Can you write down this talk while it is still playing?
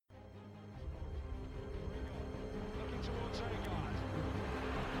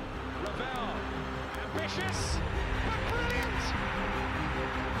Vicious, but brilliant.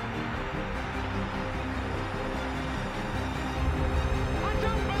 I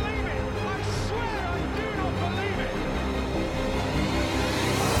don't believe it. I swear I do not believe it.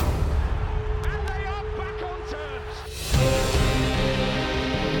 And they are back on terms.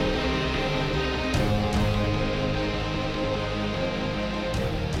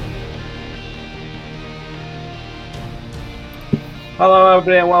 Hello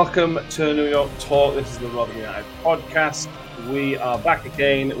everybody and welcome to New York Talk. This is the Rotherham United podcast. We are back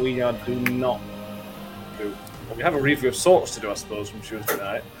again. We have a review of sorts to do, I suppose, from Tuesday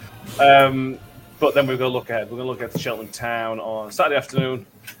night. But then we're going to look ahead. We're going to look at Cheltenham Town on Saturday afternoon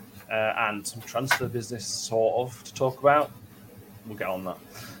and some transfer business sort of to talk about. We'll get on that.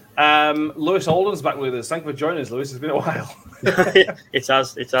 Lewis Alden's back with us. Thank you for joining us, Lewis. It's been a while. It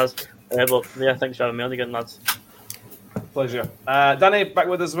has. But yeah, thanks for having me on again, lads. Pleasure. Danny, back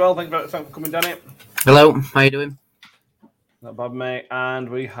with us as well. Thank you for coming, Danny. Hello, how you doing? Not bad, mate. And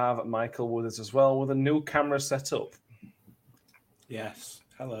we have Michael with us as well with a new camera set up. Yes.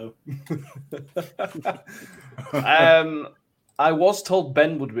 Hello. I was told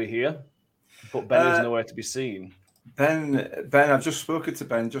Ben would be here, but Ben is nowhere to be seen. Ben, I've just spoken to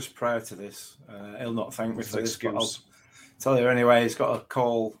Ben just prior to this. He'll not thank me for this, but I'll tell you anyway. He's got a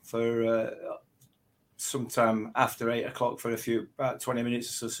call for sometime after 8 o'clock for about 20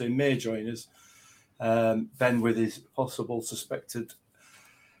 minutes or so he may join us. Ben with his possible suspected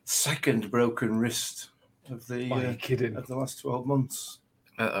second broken wrist of the last 12 months.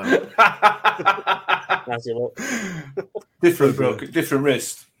 different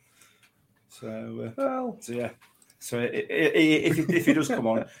wrist. So yeah. So if he does come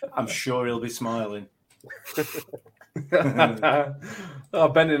on, I'm sure he'll be smiling. Oh,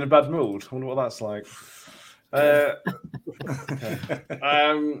 Ben in a bad mood. I wonder what that's like.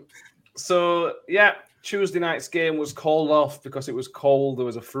 So yeah, Tuesday night's game was called off because it was cold. There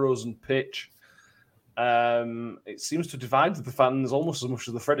was a frozen pitch. It seems to divide the fans almost as much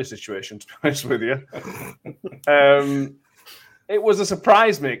as the Freddie situation, to be honest with you. It was a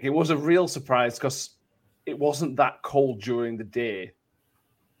surprise, Mick. It was a real surprise because it wasn't that cold during the day,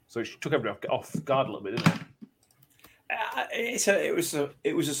 so it took everybody off guard a little bit, didn't it?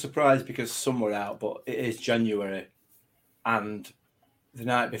 It was a surprise because some were out, but it is January, and the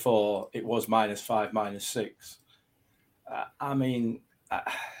night before it was -5, -6.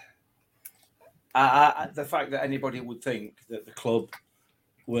 The fact that anybody would think that the club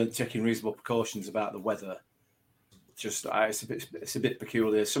weren't taking reasonable precautions about the weather, it's a bit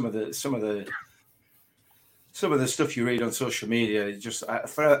peculiar. Some of the stuff you read on social media, just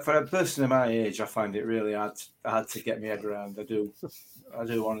for a person of my age, I find it really hard to get my head around. I do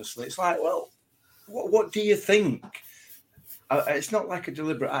honestly. It's like, well, what do you think? It's not like a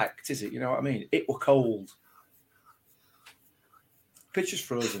deliberate act, is it? You know what I mean? It were cold. Pitch is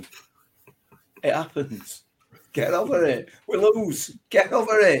frozen. It happens. Get over it. We lose. Get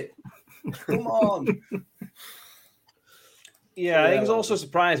over it. Come on. Yeah, I think I was also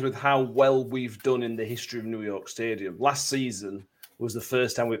surprised with how well we've done in the history of New York Stadium. Last season was the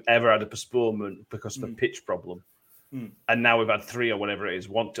first time we've ever had a postponement because of a pitch problem. And now we've had 3 or whatever it is.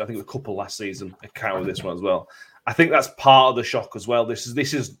 I think a couple last season. I count with this one as well. I think that's part of the shock as well. This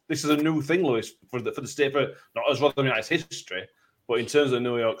is a new thing, Lewis, for the state, for not as Rotherham United's history, but in terms of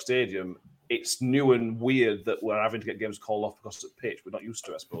New York Stadium, it's new and weird that we're having to get games called off because of the pitch. We're not used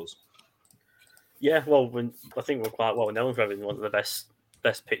to it, I suppose. Yeah, well, I think we're quite well known for having one of the best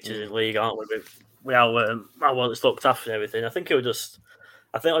pitches in the league, aren't we? We how well it's looked after and everything. I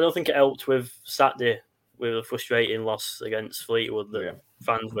don't think it helped with Saturday with a frustrating loss against Fleetwood that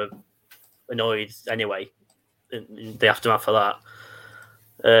fans were annoyed anyway in the aftermath of that.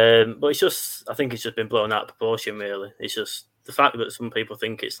 But I think it's just been blown out of proportion, really. It's just the fact that some people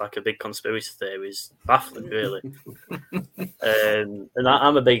think it's like a big conspiracy theory is baffling, really. And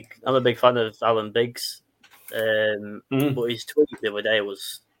I'm a big fan of Alan Biggs, but his tweet the other day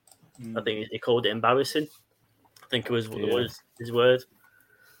was, I think he called it embarrassing. I think it was his word.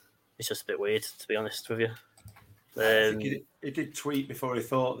 It's just a bit weird, to be honest with you. I think he did tweet before he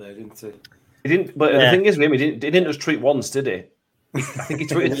thought there, didn't he? He didn't, but the thing is, he didn't just tweet once, did he? I think he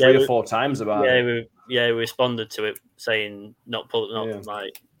tweeted 3 or 4 times about it. We responded to it saying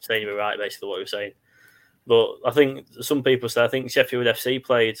saying you were right, basically what we were saying. But I think some people say, I think Sheffield FC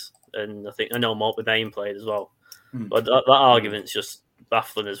played, and I know Maltby Main played as well. But that argument's just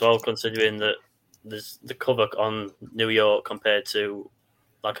baffling as well, considering that there's the cover on New York compared to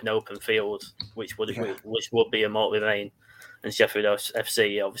like an open field, which would be a Maltby Main, and Sheffield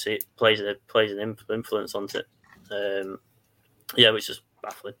FC obviously it plays an influence on it. Which is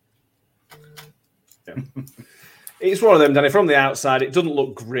baffling. It's one of them, Danny. From the outside, it doesn't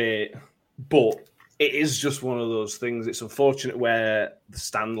look great, but it is just one of those things. It's unfortunate where the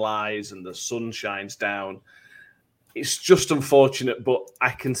stand lies and the sun shines down. It's just unfortunate, but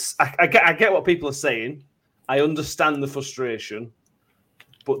I get what people are saying. I understand the frustration,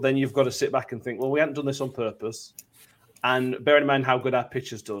 but then you've got to sit back and think, well, we haven't done this on purpose. And bearing in mind how good our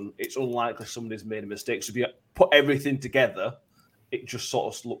pitch has done, it's unlikely somebody's made a mistake. So if you put everything together, it just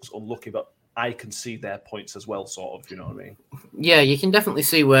sort of looks unlucky, but I can see their points as well, sort of, you know what I mean? Yeah, you can definitely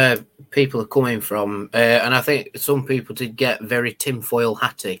see where people are coming from. And I think some people did get very tinfoil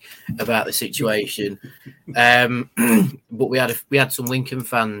hatty about the situation. But we had some Lincoln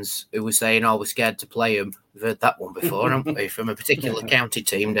fans who were saying, oh, we're scared to play them. We've heard that one before, haven't we, from a particular county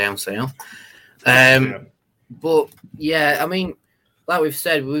team down south. But, yeah, I mean, like we've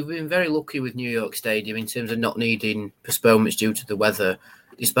said, we've been very lucky with New York Stadium in terms of not needing postponements due to the weather,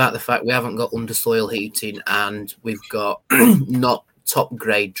 despite the fact we haven't got undersoil heating and we've got not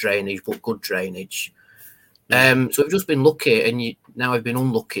top-grade drainage, but good drainage. So we've just been lucky, and now we've been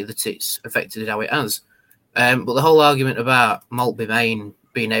unlucky that it's affected it how it has. But the whole argument about Maltby Main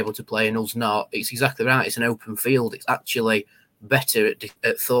being able to play and us not, it's exactly right. It's an open field. It's actually better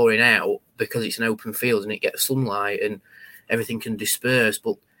at thawing out because it's an open field and it gets sunlight and everything can disperse.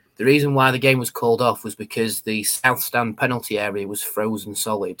 But the reason why the game was called off was because the south stand penalty area was frozen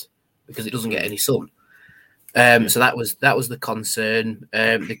solid because it doesn't get any sun. So that was the concern.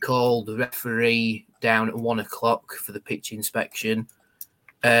 They called the referee down at 1 o'clock for the pitch inspection,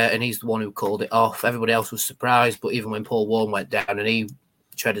 and he's the one who called it off. Everybody else was surprised, but even when Paul Warren went down and he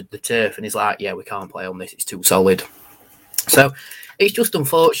treaded the turf, and he's like, "Yeah, we can't play on this; it's too solid." So it's just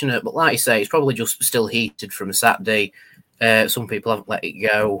unfortunate, but like you say, it's probably just still heated from Saturday. Some people haven't let it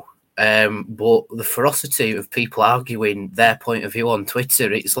go. But the ferocity of people arguing their point of view on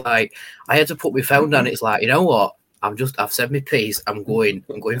Twitter, it's like I had to put my phone down. It's like, you know what? I've said my piece. I'm going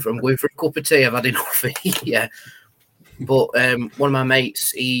for a cup of tea. I've had enough. Yeah. But one of my mates,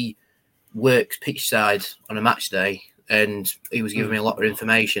 he works pitch side on a match day, and he was giving me a lot of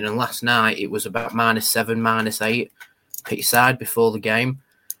information. And last night it was about -7, -8 pitch side before the game,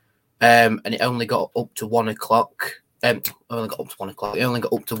 and it only got up to 1 o'clock. It only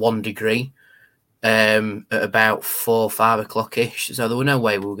got up to 1 degree at about 4, 5 o'clock-ish. So there were no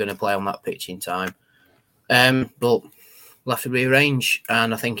way we were going to play on that pitch in time. But we'll have to rearrange.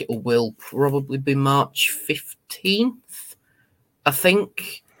 And I think it will probably be March 15th, I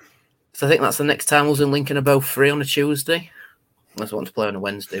think. So I think that's the next time us and Lincoln are both free on a Tuesday. Unless I want to play on a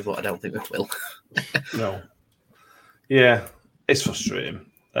Wednesday, but I don't think we will. No. Yeah, it's frustrating.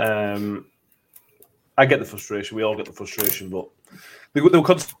 I get the frustration. We all get the frustration, but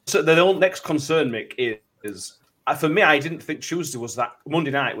the next concern, Mick, is for me. I didn't think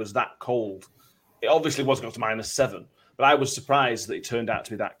Monday night was that cold. It obviously wasn't up to -7, but I was surprised that it turned out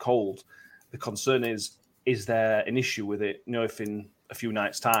to be that cold. The concern is there an issue with it? You know, if in a few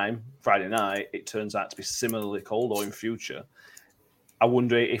nights' time, Friday night, it turns out to be similarly cold, or in future, I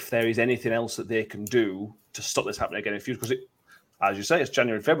wonder if there is anything else that they can do to stop this happening again in future, because as you say, it's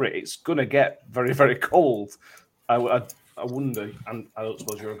January, February. It's going to get very, very cold. I wonder, and I don't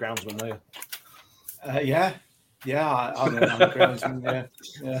suppose you're a groundsman, are you? Yeah, I'm a groundsman.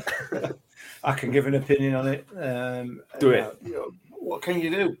 Yeah. I can give an opinion on it. Do it. What can you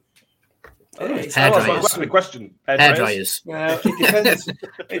do? Hairdryers. Hairdryers.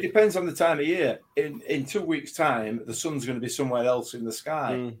 It depends on the time of year. In 2 weeks' time, the sun's going to be somewhere else in the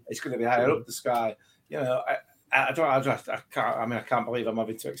sky. It's going to be higher up the sky. You know, I can't believe I'm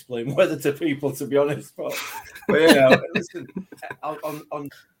having to explain weather to people, to be honest. But you know, listen,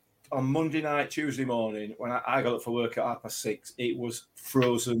 on Monday night, Tuesday morning, when I got up for work at 6:30, it was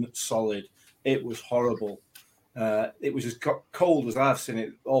frozen solid. It was horrible. It was as cold as I've seen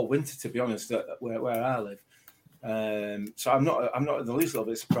it all winter, to be honest, where I live. So I'm not the least little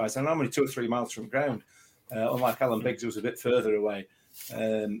bit surprised. And I'm only 2 or 3 miles from ground, unlike Alan Biggs, who's a bit further away.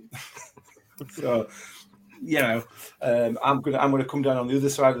 So. You know, I'm gonna come down on the other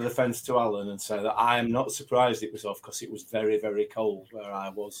side of the fence to Alan and say that I am not surprised it was off, because it was very, very cold where I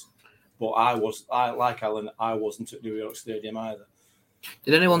was. But like Alan, I wasn't at New York Stadium either.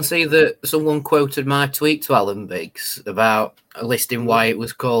 Did anyone see that someone quoted my tweet to Alan Biggs about listing why it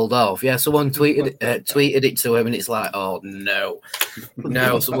was called off? Yeah, someone tweeted it to him, and it's like, oh no,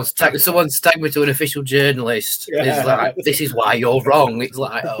 someone's tagged me to an official journalist. Yeah. It's like, this is why you're wrong. It's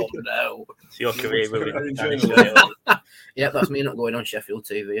like, oh no. It's your career ruined. Yeah, that's me not going on Sheffield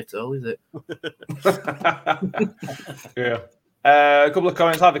TV at all, is it? Yeah. A couple of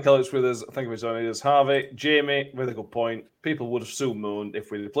comments. Harvey Kellett's with us. I think of his own. It is Harvey. Jamie, with a good point. People would have soon moaned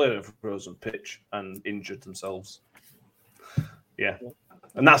if we'd played on a frozen pitch and injured themselves. Yeah.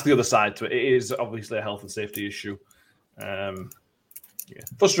 And that's the other side to it. It is obviously a health and safety issue.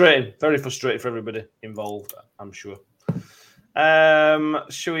 Frustrating. Very frustrating for everybody involved, I'm sure.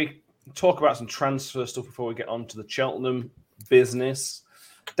 Shall we talk about some transfer stuff before we get on to the Cheltenham business?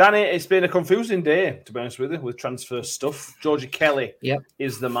 Danny, it's been a confusing day, to be honest with transfer stuff. Georgie Kelly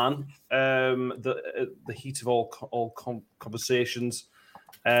is the man. The heat of all conversations.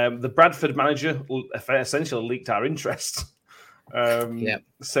 The Bradford manager essentially leaked our interest,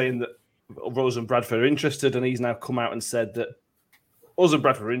 saying that Rose and Bradford are interested, and he's now come out and said that us and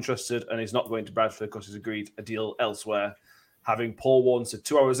Bradford are interested, and he's not going to Bradford because he's agreed a deal elsewhere. Having Paul Warne said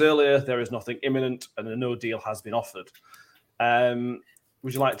 2 hours earlier, there is nothing imminent, and no deal has been offered.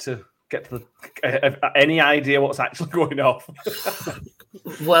 Would you like to get to any idea what's actually going on?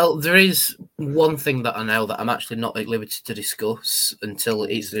 Well, there is one thing that I know that I'm actually not at liberty to discuss until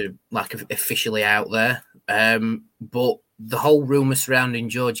it's officially out there. But the whole rumour surrounding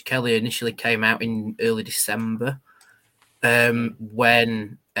George Kelly initially came out in early December,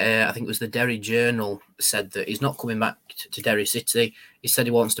 when I think it was the Derry Journal said that he's not coming back to Derry City. He said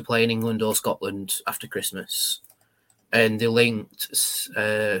he wants to play in England or Scotland after Christmas. And they linked,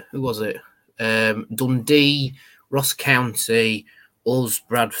 who was it? Dundee, Ross County, us,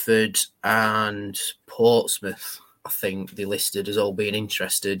 Bradford, and Portsmouth, I think they listed as all being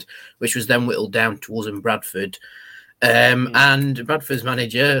interested, which was then whittled down to us and Bradford. And Bradford's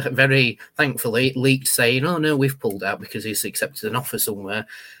manager, very thankfully, leaked saying, "Oh no, we've pulled out because he's accepted an offer somewhere."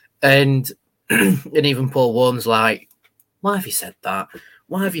 And even Paul Warne's like, "Why have you said that?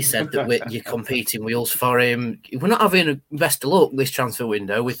 Why have you said that you're competing with us for him? We're not having a best of luck this transfer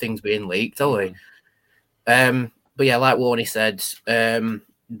window with things being leaked, are we?" But yeah, like Warney said,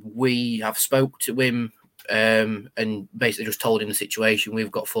 we have spoke to him and basically just told him the situation. We've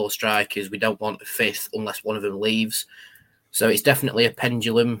got 4 strikers. We don't want a 5th unless one of them leaves. So it's definitely a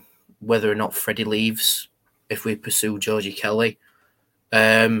pendulum whether or not Freddie leaves if we pursue Georgie Kelly.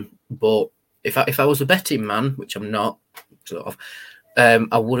 But if I was a betting man, which I'm not, sort of,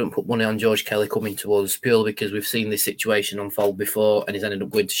 I wouldn't put money on George Kelly coming to us purely because we've seen this situation unfold before and he's ended up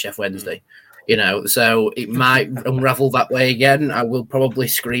going to Sheff Wednesday. So it might unravel that way again. I will probably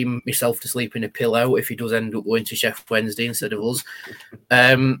scream myself to sleep in a pillow if he does end up going to Sheff Wednesday instead of us.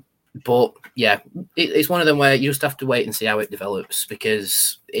 But yeah, it's one of them where you just have to wait and see how it develops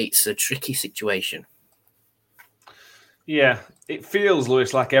because it's a tricky situation. Yeah, it feels,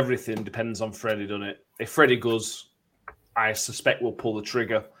 Lewis, like everything depends on Freddie, doesn't it? If Freddie goes, I suspect we'll pull the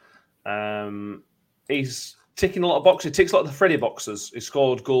trigger. He's ticking a lot of boxes. He ticks a lot of the Freddie boxes. He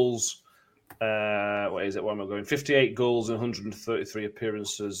scored goals. What is it? Where am I going? 58 goals and 133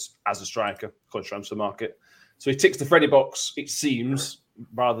 appearances as a striker, according to Transfer Market. So he ticks the Freddie box, it seems,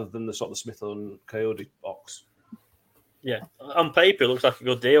 rather than the sort of Smith and Coyote box. Yeah, on paper, it looks like a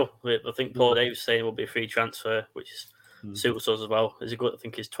good deal. I think Paul Davis saying it will be a free transfer, which suits us as well. I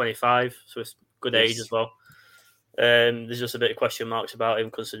think he's 25, so it's good age as well. There's just a bit of question marks about him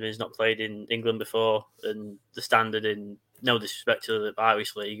considering he's not played in England before, and the standard, in no disrespect to the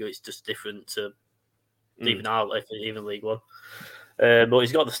Irish league, it's just different to even our even League One. But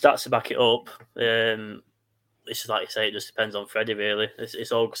he's got the stats to back it up. It's just like you say, it just depends on Freddie really.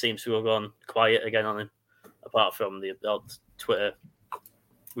 It's all seems to have gone quiet again on him, apart from the odd Twitter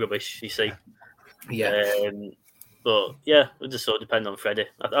rubbish you see. Yeah. But yeah, it just sort of depend on Freddie.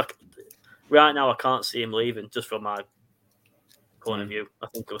 Right now, I can't see him leaving, just from my point of view. I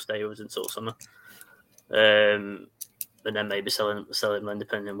think he'll stay with us until summer. And then maybe sell him then,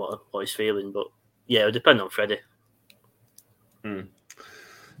 depending on what he's feeling. But yeah, it would depend on Freddie.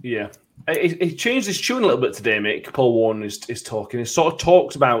 Yeah. He changed his tune a little bit today, Mick. Paul Warne is talking. He sort of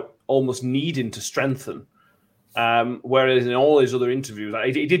talks about almost needing to strengthen. Whereas in all his other interviews,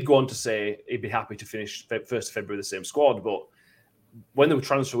 he did go on to say he'd be happy to finish 1st of February the same squad, but when the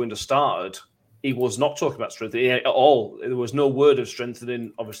transfer window started, he was not talking about strengthening at all. There was no word of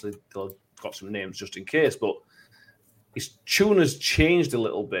strengthening. Obviously, they've got some names just in case, but his tune has changed a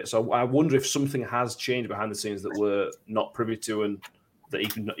little bit. So I wonder if something has changed behind the scenes that we're not privy to and that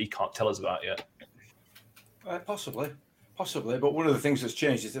he can't tell us about yet. Possibly. But one of the things that's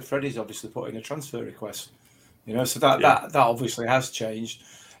changed is that Freddie's obviously put in a transfer request. So that obviously has changed.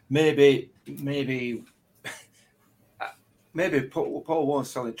 Maybe Paul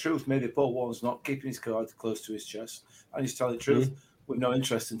Warne's telling the truth. Maybe Paul Warne's not keeping his cards close to his chest, and he's telling the truth with no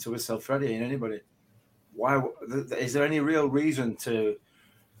interest until we sell Freddie in anybody. Why is there any real reason to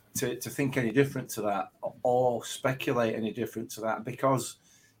to think any different to that or speculate any different to that, because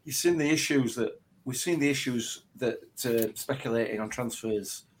we've seen the issues that speculating on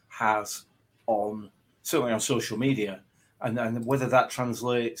transfers has certainly on social media, and whether that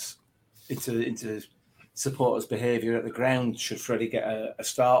translates into supporters' behaviour at the ground should Freddie get a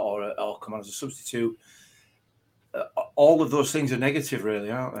start or come on as a substitute. All of those things are negative,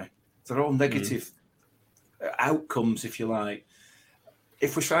 really, aren't they? They're all negative outcomes, if you like.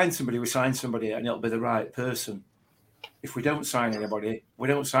 If we sign somebody, and it'll be the right person. If we don't sign anybody, we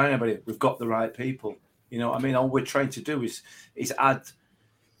don't sign anybody. We've got the right people. You know what I mean? All we're trying to do is add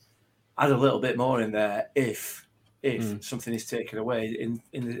a little bit more in there if something is taken away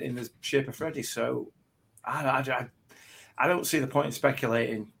in the shape of Freddie. So I don't see the point in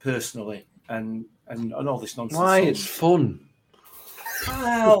speculating personally and all this nonsense. Why? It's fun.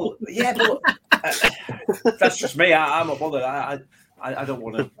 Well, yeah, but that's just me. I'm not bothered. I don't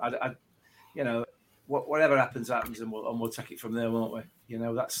want to. You know, whatever happens, and we'll take it from there, won't we? You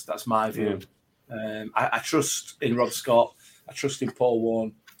know, that's my view. I trust in Rob Scott. I trust in Paul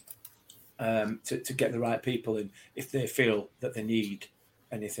Warne to get the right people in if they feel that they need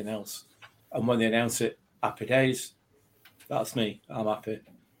anything else. And when they announce it, happy days. That's me. I'm happy.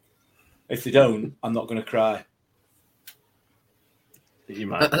 If they don't, I'm not going to cry. You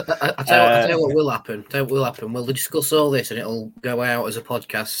might. I tell you what will happen. We'll discuss all this and it'll go out as a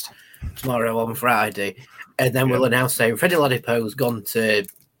podcast tomorrow on Friday. And then we'll announce saying Freddie Ladipo's gone to,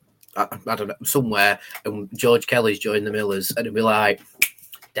 I don't know, somewhere, and George Kelly's joined the Millers. And it'll be like,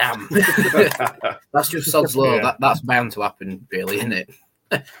 damn. That's just sod's law. Yeah. That's bound to happen, really, isn't it?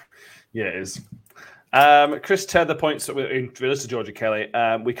 Yeah, it is. Chris Tether points that in relation to George Kelly,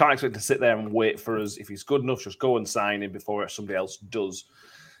 we can't expect to sit there and wait for us. If he's good enough, just go and sign him before somebody else does.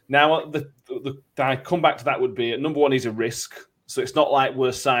 Now, I come back to that would be, number one, he's a risk. So it's not like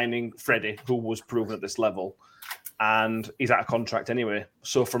we're signing Freddie, who was proven at this level, and he's out of contract anyway.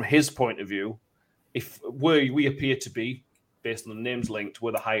 So from his point of view, if we appear to be, based on the names linked,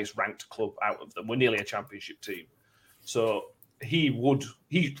 we're the highest ranked club out of them. We're nearly a championship team. So he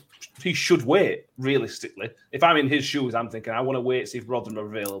should wait, realistically. If I'm in his shoes, I'm thinking, I want to wait, see if Rotherham are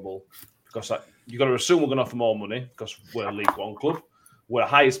available. Because you've got to assume we're going to offer more money because we're a League One club. We're a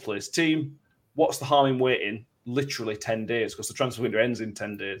highest placed team. What's the harm in waiting literally 10 days? Because the transfer window ends in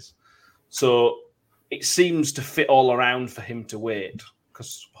 10 days. So it seems to fit all around for him to wait.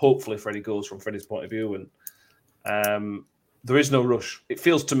 Because hopefully Freddie goes from Freddie's point of view. And there is no rush. It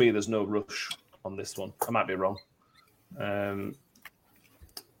feels to me there's no rush on this one. I might be wrong.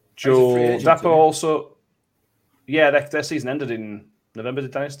 Joe Dapper also, their season ended in November.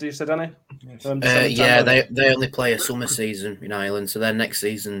 Did you say, Danny? They only play a summer season in Ireland, so their next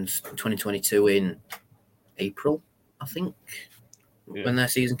season's 2022 in April, I think, when their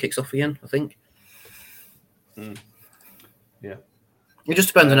season kicks off again. I think. Yeah. It just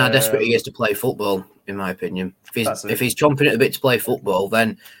depends on how desperate he is to play football, in my opinion. If he's chomping at a bit to play football,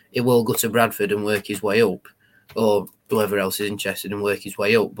 then he will go to Bradford and work his way up, or whoever else is interested and work his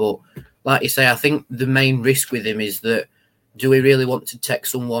way up. But like you say, I think the main risk with him is that, do we really want to take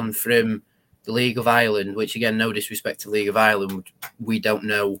someone from the League of Ireland, which again, no disrespect to League of Ireland, we don't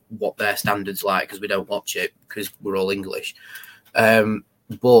know what their standards like because we don't watch it because we're all English.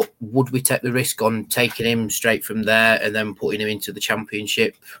 But would we take the risk on taking him straight from there and then putting him into the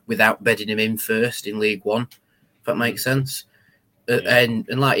Championship without bedding him in first in League One? If that makes sense. And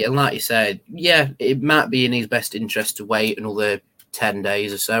like you said, it might be in his best interest to wait another 10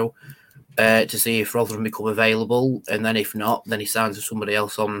 days or so to see if Rotherham become available. And then if not, then he signs with somebody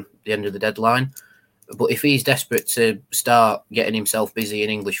else on the end of the deadline. But if he's desperate to start getting himself busy in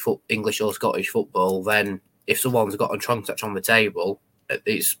English or Scottish football, then if someone's got a contract on the table,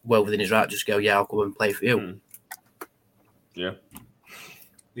 it's well within his right to just go, I'll come and play for you. Yeah.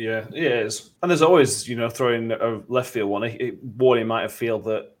 Yeah, it is. And there's always, throwing a left field one. Warney might feel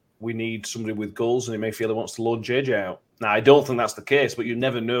that we need somebody with goals and he may feel he wants to loan JJ out. Now, I don't think that's the case, but you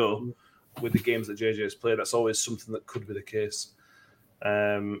never know with the games that JJ has played. That's always something that could be the case.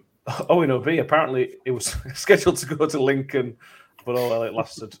 Owen OB, apparently it was scheduled to go to Lincoln, but it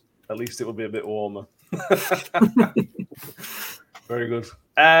lasted. At least it will be a bit warmer. Very good.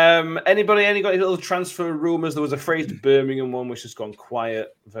 Any little transfer rumours? There was a phrased Birmingham one which has gone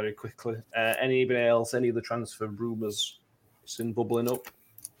quiet very quickly. Anybody else? Any of the transfer rumours seen bubbling up?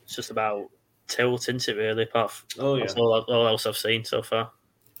 It's just about Tilt, isn't it, really? That's all else I've seen so far.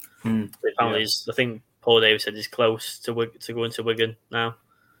 Apparently, I think Paul Davis said he's close to going to Wigan now,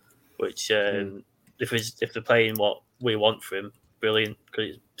 which if they're playing what we want for him, brilliant,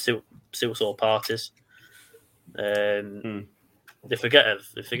 because it suits all parties. If we get a,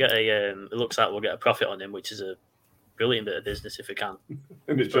 it looks like we'll get a profit on him, which is a brilliant bit of business if we can.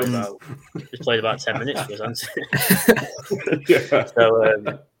 He's played about 10 minutes for us, hasn't he?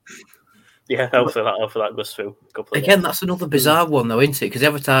 So hopefully that goes through. Again, that's another bizarre one, though, isn't it? Because the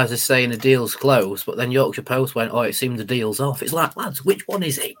advertiser's saying the deal's closed, but then Yorkshire Post went, "Oh, it seems the deal's off." It's like, lads, which one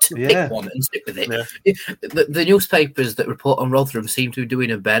is it? Pick one and stick with it. Yeah. The newspapers that report on Rotherham seem to be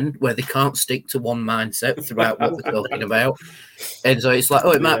doing a bend where they can't stick to one mindset throughout what they're talking about, and so it's like,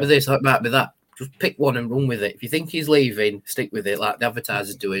 "Oh, it might be this, or it might be that." Just pick one and run with it. If you think he's leaving, stick with it, like the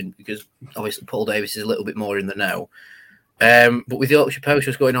advertiser's doing, because obviously Paul Davis is a little bit more in the know. But with Yorkshire Post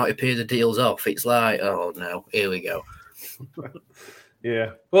just going out, it appears the deal's off. It's like, oh no, here we go.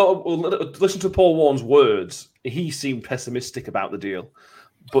 Yeah. Well, listen to Paul Warren's words. He seemed pessimistic about the deal.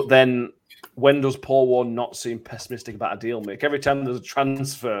 But then when does Paul Warren not seem pessimistic about a deal, Mick? Every time there's a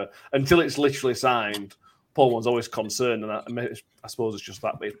transfer, until it's literally signed, Paul Warren's always concerned. And I suppose it's just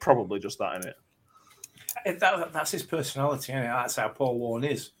that. But it's probably just that, isn't it? That's his personality, isn't it? That's how Paul Warren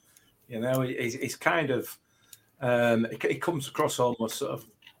is. You know, he's kind of... it comes across almost sort of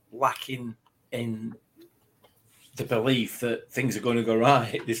lacking in the belief that things are going to go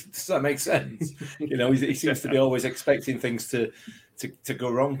right. Does that make sense? You know, he seems to be always expecting things to go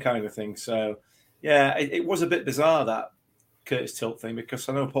wrong, kind of thing. So, yeah, it was a bit bizarre, that Curtis Tilt thing, because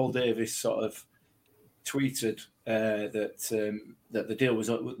I know Paul Davis sort of tweeted that the deal was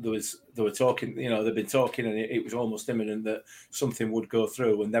they were talking. You know, they've been talking, and it was almost imminent that something would go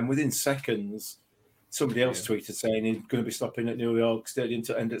through, and then within seconds, somebody else tweeted saying he's going to be stopping at New York Stadium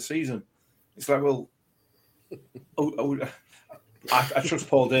to end the season. It's like, well, I trust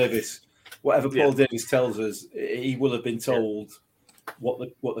Paul Davis. Whatever Paul Davis tells us, he will have been told what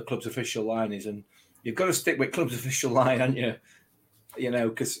the club's official line is, and you've got to stick with club's official line, haven't you? You know,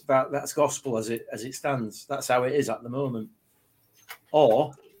 because that's gospel as it stands. That's how it is at the moment.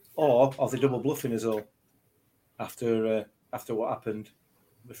 Or are they double bluffing us all after what happened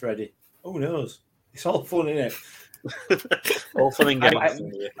with Freddie? Who knows? It's all fun, isn't it? All fun and games.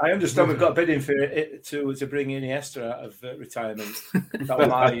 I understand we've got bidding for it to bring in Iniesta out of retirement.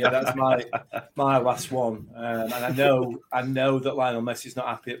 That's my last one, and I know that Lionel Messi's not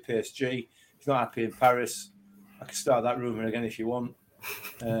happy at PSG. He's not happy in Paris. I can start that rumour again if you want.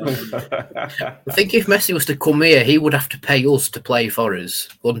 I think if Messi was to come here, he would have to pay us to play for us,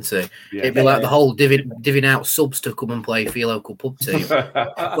 wouldn't he? Yeah. It'd be like the whole divvying out subs to come and play for your local pub team.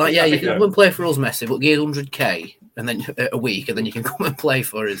 Like, you can come and play for us, Messi, but give 100k and then a week, and then you can come and play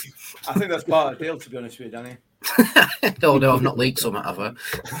for us. I think that's part of the deal, to be honest with you, Danny. Oh no, I've not leaked something, have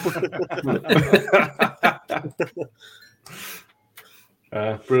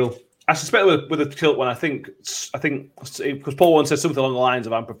I? Brill. I suspect with the Tilt one, I think because Paul Warren said something along the lines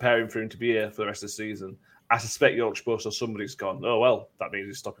of "I'm preparing for him to be here for the rest of the season." I suspect Yorkshire Post or somebody's gone, "Oh well, that means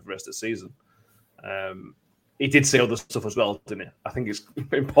he's stopping for the rest of the season." He did say other stuff as well, didn't he? I think it's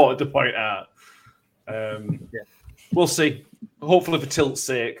important to point out. We'll see. Hopefully, for Tilt's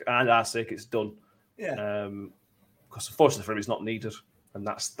sake and our sake, it's done. Yeah. Because unfortunately for him, he's not needed, and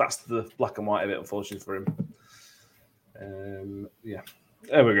that's the black and white of it. Unfortunately for him.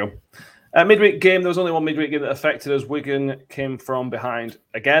 There we go. Midweek game. There was only one midweek game that affected us. Wigan came from behind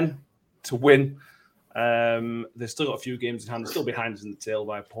again to win. They've still got a few games in hand. They're still behind us in the tail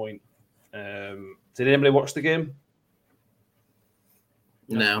by a point. Did anybody watch the game?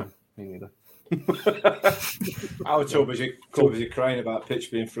 No. Me neither. I was too busy crying about pitch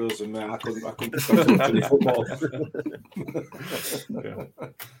being frozen. I couldn't watch any football.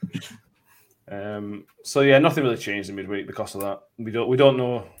 Nothing really changed in midweek because of that. We don't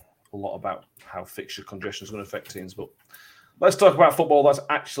know a lot about how fixture congestion is going to affect teams, but let's talk about football that's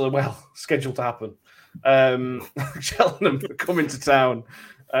actually scheduled to happen. Cheltenham coming to town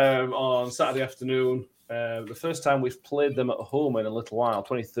on Saturday afternoon. The first time we've played them at home in a little while,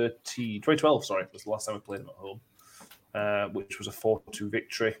 2012, was the last time we played them at home, which was a 4-2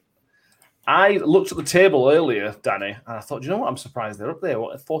 victory. I looked at the table earlier, Danny, and I thought, you know what? I'm surprised they're up there,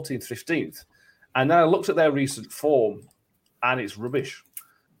 14th, 15th. And then I looked at their recent form, and it's rubbish.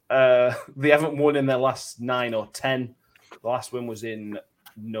 They haven't won in their last 9 or 10. The last win was in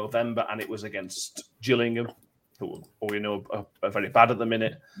November, and it was against Gillingham, who we know are very bad at the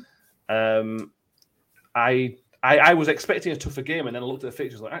minute. I was expecting a tougher game, and then I looked at the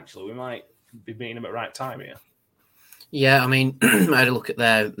fixtures like, actually, we might be meeting them at the right time here. Yeah, I mean, I had a look at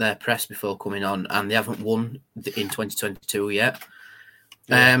their press before coming on, and they haven't won in 2022 yet.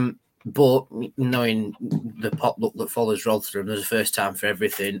 Yeah. But knowing the pot luck that follows Rotherham, there's a first time for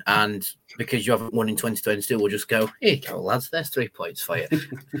everything. And because you haven't won in 2022, we'll just go, here you go, lads, there's 3 points for you.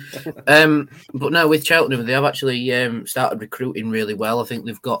 But no, with Cheltenham, they have actually started recruiting really well. I think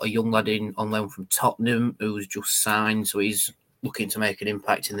they've got a young lad on loan from Tottenham who's just signed, so he's looking to make an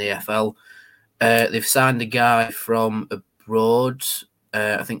impact in the EFL. They've signed a guy from abroad,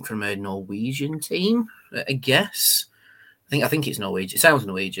 I think from a Norwegian team, I guess. I think it's Norwegian. It sounds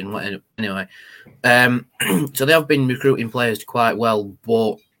Norwegian. Anyway, so they have been recruiting players quite well,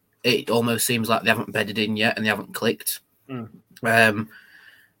 but it almost seems like they haven't bedded in yet and they haven't clicked. And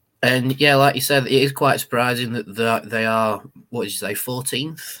yeah, like you said, it is quite surprising that they are, what did you say,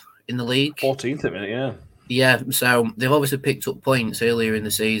 14th in the league? 14th at minute, yeah. Yeah, so they've obviously picked up points earlier in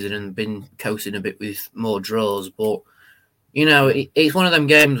the season and been coasting a bit with more draws, but you know, it's one of them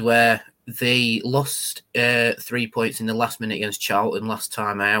games where they lost 3 points in the last minute against Charlton last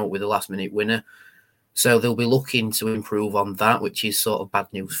time out with a last-minute winner. So they'll be looking to improve on that, which is sort of bad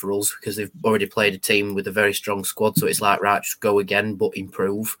news for us because they've already played a team with a very strong squad. So it's like, right, just go again, but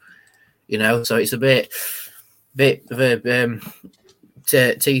improve. You know, so it's a bit of a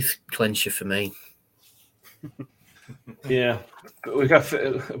teeth clencher for me. Yeah, but we got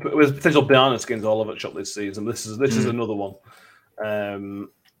with potential banana skins all over the shop this season. This is another one.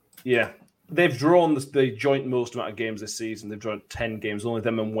 Yeah, they've drawn the joint most amount of games this season. They've drawn 10 games, only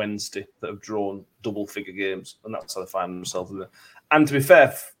them and Wednesday that have drawn double-figure games, and that's how they find themselves. And to be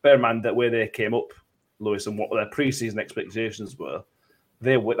fair, bear in mind that where they came up, Lewis, and what their pre-season expectations were,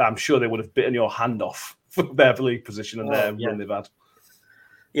 I'm sure they would have bitten your hand off for their league position and their run they've had.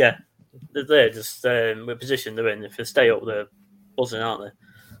 Yeah, they're just with position they're in. If they stay up, they're buzzing, aren't they?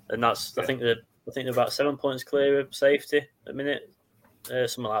 And that's I think they're about 7 points clear of safety at the minute.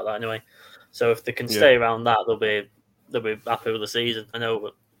 Something like that, anyway. So if they can stay around that, they'll be happy with the season. I know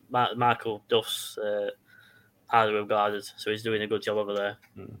Michael Duff's highly regarded, so he's doing a good job over there.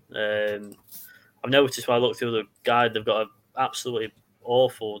 I've noticed when I look through the guide, they've got an absolutely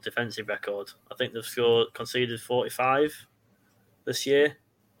awful defensive record. I think they've conceded 45 this year.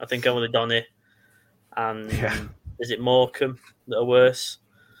 I think only Donny and is it Morecambe that are worse?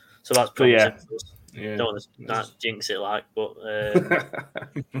 So that's promising. Yeah. Don't want to jinx it,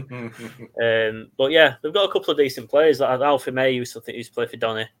 but yeah, they've got a couple of decent players. Like Alfie May used to play for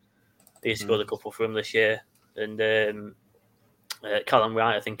Donny. He scored a couple for him this year, and Callum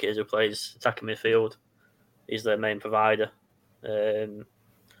Wright, I think it is, who plays attacking midfield. He's their main provider.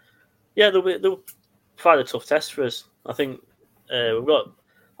 Yeah, they'll provide a tough test for us. I think we've got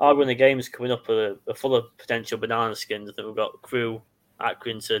our run of games coming up are full of potential banana skins. I think we've got Crewe,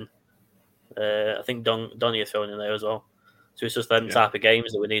 Accrington. I think Donny is thrown in there as well. So it's just them type of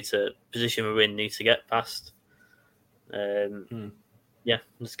games that we need to position we're in, need to get past. Yeah,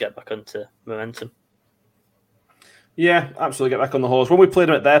 just get back onto momentum. Yeah, absolutely, get back on the horse. When we played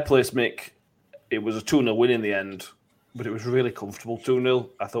them at their place, Mick, it was a 2-0 win in the end, but it was really comfortable 2-0.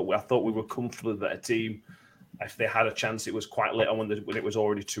 I thought we were comfortably the better team. If they had a chance, it was quite late on when it was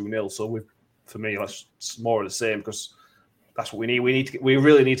already 2-0. So for me, that's more of the same because that's what we need. We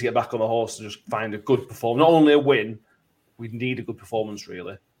really need to get back on the horse and just find a good performance. Not only a win, we need a good performance,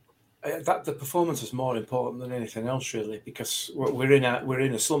 really. That the performance is more important than anything else, really, because we're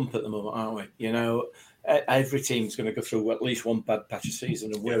in a slump at the moment, aren't we? You know, every team's going to go through at least one bad patch of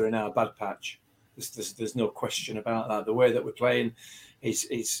season, and we're in our bad patch. There's no question about that. The way that we're playing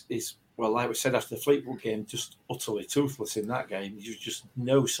is well, like we said after the Fleetwood game, just utterly toothless in that game. There's just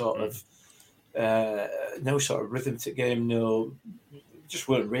no sort of rhythm to game. Just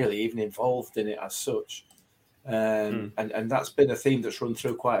weren't really even involved in it as such. And that's been a theme that's run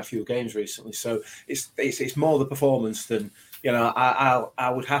through quite a few games recently. So it's more the performance than, you know, I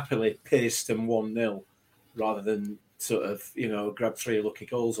would happily pace them 1-0 rather than sort of, you know, grab 3 lucky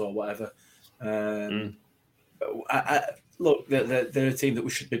goals or whatever. Look, they're a team that we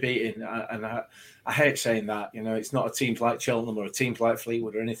should be beating, and I hate saying that. You know, it's not a team like Cheltenham or a team like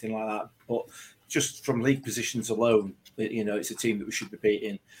Fleetwood or anything like that, but just from league positions alone, you know, it's a team that we should be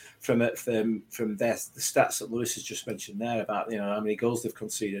beating. From the stats that Lewis has just mentioned there about, you know, how many goals they've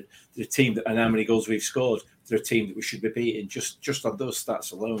conceded, they're a team and how many goals we've scored, they're a team that we should be beating just on those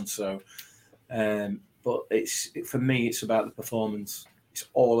stats alone. So, but for me, it's about the performance. It's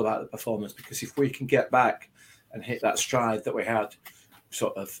all about the performance, because if we can get back and hit that stride that we had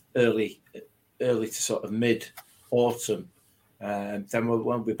sort of early to sort of mid-autumn, then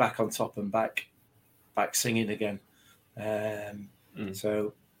we'll be back on top and back singing again.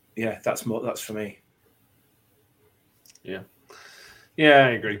 So, yeah, that's for me. Yeah, I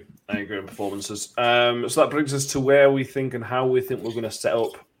agree on performances. So that brings us to where we think and how we think we're going to set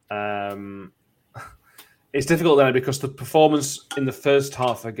up It's difficult then because the performance in the first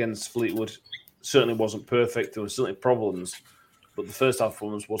half against Fleetwood certainly wasn't perfect. There were certainly problems, but the first half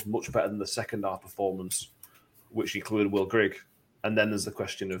performance was much better than the second half performance, which included Will Grigg. And then there's the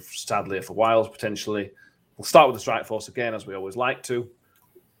question of Stadler for Wiles potentially. We'll start with the strike force again, as we always like to.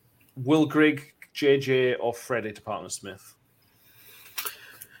 Will Grigg, JJ, or Freddie to partner Smith?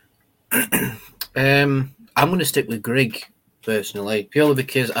 I'm going to stick with Grigg personally, purely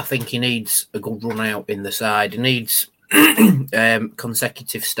because I think he needs a good run out in the side. He needs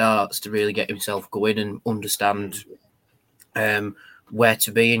consecutive starts to really get himself going and understand where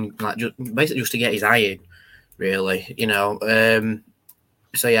to be, and basically just to get his eye in, really.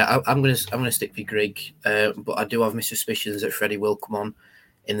 So yeah, I'm gonna stick with Grigg, but I do have my suspicions that Freddie will come on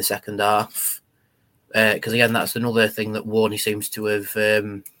in the second half, because again, that's another thing that Warney seems to have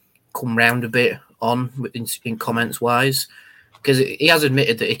come round a bit on in comments wise. Because he has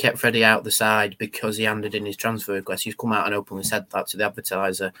admitted that he kept Freddie out the side because he handed in his transfer request. He's come out and openly said that to the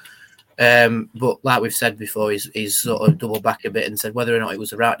advertiser. But like we've said before, he's sort of doubled back a bit and said whether or not it was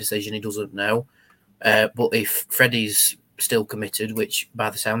the right decision, he doesn't know. But if Freddie's still committed, which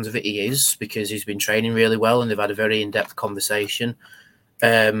by the sounds of it he is, because he's been training really well and they've had a very in-depth conversation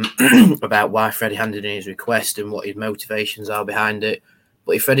about why Freddie handed in his request and what his motivations are behind it.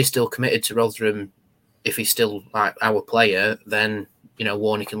 But if Freddie's still committed to Rotherham, if he's still like our player, then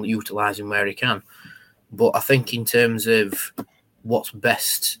Warney can utilise him where he can. But I think in terms of what's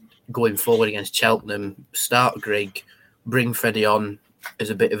best going forward against Cheltenham, start Grigg, bring Freddie on as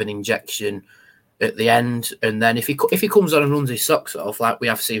a bit of an injection at the end, and then if he comes on and runs his socks off like we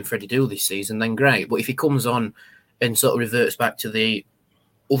have seen Freddie do this season, then great. But if he comes on and sort of reverts back to the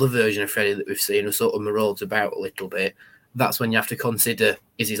other version of Freddie that we've seen, who sort of marauds about a little bit, that's when you have to consider,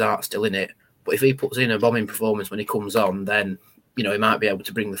 is his heart still in it? But if he puts in a bombing performance when he comes on, then, he might be able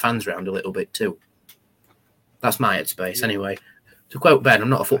to bring the fans around a little bit too. That's my headspace anyway. To quote Ben, I'm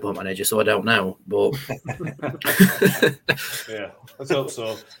not a football manager, so I don't know. But yeah, let's hope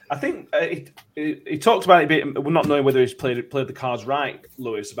so. I think he talked about it a bit, not knowing whether he's played the cards right,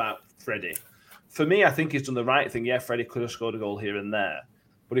 Lewis, about Freddie. For me, I think he's done the right thing. Yeah, Freddie could have scored a goal here and there.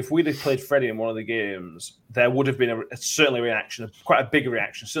 But if we'd have played Freddie in one of the games, there would have been certainly a reaction, quite a big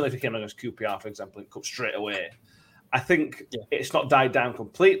reaction. Certainly if he came against QPR, for example, and cut straight away. I think it's not died down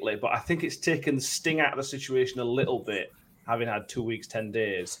completely, but I think it's taken the sting out of the situation a little bit, having had 2 weeks, 10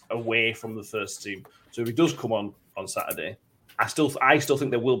 days away from the first team. So if he does come on Saturday, I still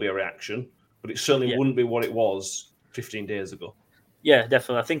think there will be a reaction, but it certainly wouldn't be what it was 15 days ago. Yeah,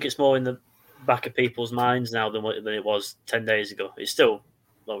 definitely. I think it's more in the back of people's minds now than it was 10 days ago. It's still...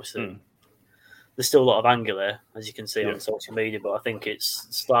 Obviously, there's still a lot of anger there, as you can see on social media, but I think it's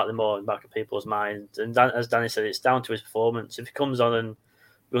slightly more in the back of people's minds. And as Danny said, it's down to his performance. If he comes on and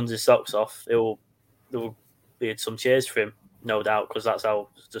runs his socks off, there will be some cheers for him, no doubt, because that's how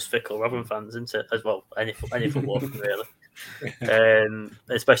just fickle Rotherham fans, isn't it? As well, any football really.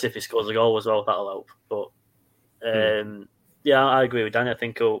 Especially if he scores a goal as well, that'll help. But yeah, I agree with Danny. I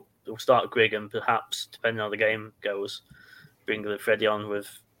think he'll start Grigg and perhaps, depending on how the game goes, bring Freddie on with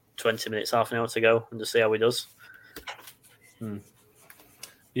 20 minutes, half an hour to go, and just see how he does.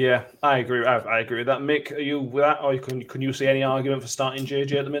 Yeah, I agree. I agree with that. Mick, are you with that, or can you see any argument for starting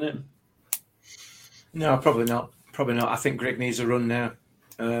JJ at the minute? No, probably not. Probably not. I think Grigg needs a run now.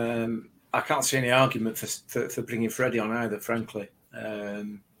 I can't see any argument for bringing Freddie on either. Frankly, at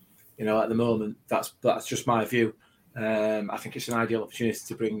the moment, that's just my view. I think it's an ideal opportunity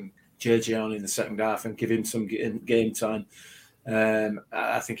to bring JJ on in the second half and give him some game time.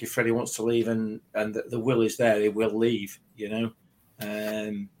 I think if Freddie wants to leave and the will is there, he will leave.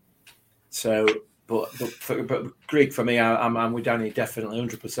 But Grigg, for me, I'm with Danny definitely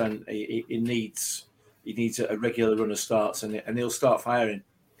 100%. He needs a regular run of starts and he'll start firing.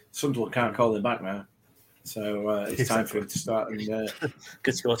 Sunderland can't call him back now, so it's time for him to start and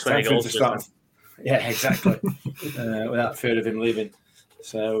could score 20 goals. Yeah, exactly. Without fear of him leaving.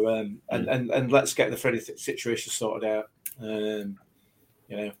 So and let's get the Freddie situation sorted out. I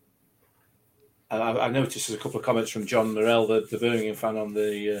noticed there's a couple of comments from John Morell, the Birmingham fan, on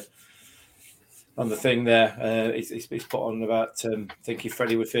the thing there. He's put on about thinking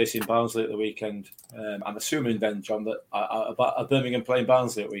Freddie would face in Barnsley at the weekend. I'm assuming then, John, that about Birmingham playing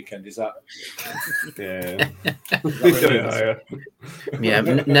Barnsley at weekend. Is that? Yeah.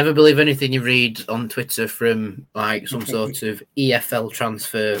 Never believe anything you read on Twitter from like some sort of EFL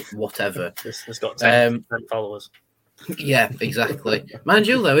transfer, whatever. It's got 10 followers. Yeah, exactly. Mind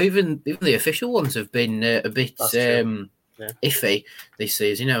you, though, even the official ones have been a bit iffy this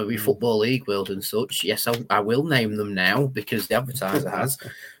season. You know, with Football League World and such. Yes, I will name them now because the advertiser has.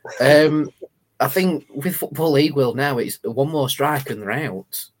 I think with Football League World now, it's one more striker and they're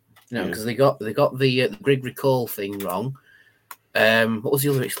out. You know, because they got the Grigri Call thing wrong. What was the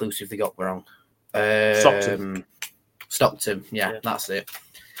other exclusive they got wrong? Stockton. Yeah, that's it.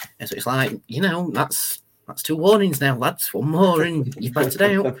 And so it's like, you know, that's 2 warnings now, lads. 1 more and you've battered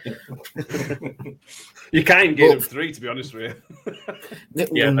out. You can't give them 3, to be honest with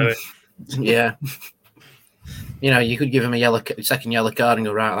you. Yeah. You know, you could give him a second yellow card and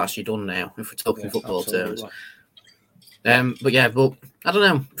go, right, that's you done now, if we're talking football terms. But I don't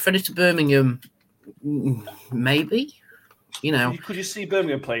know. Freddie to Birmingham, maybe. You know, could you see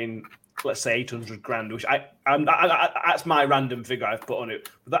Birmingham playing, let's say, 800 grand? Which that's my random figure I've put on it.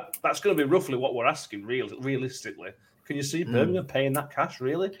 But that's going to be roughly what we're asking, realistically. Can you see Birmingham paying that cash?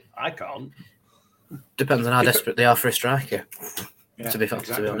 Really, I can't. Depends on how desperate they are for a striker. To be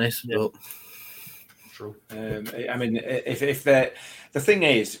honest, but. True. I mean, if the thing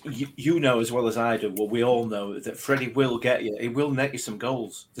is, you know as well as I do, well, we all know that Freddie will get you. He will net you some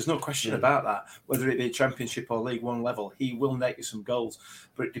goals. There's no question about that. Whether it be Championship or League One level, he will net you some goals.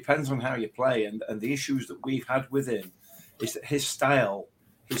 But it depends on how you play. And the issues that we've had with him is that his style,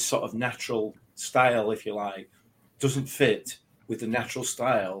 his sort of natural style, if you like, doesn't fit with the natural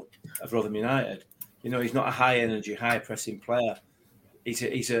style of Rotherham United. You know, he's not a high energy, high pressing player. He's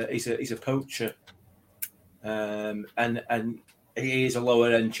a poacher. And he is a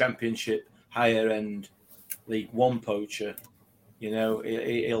lower end Championship, higher end League One poacher. You know,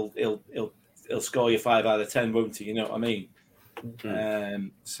 he'll score you 5 out of 10, won't he? You know what I mean? But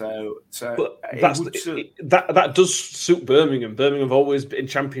that does suit Birmingham. Birmingham have always been, in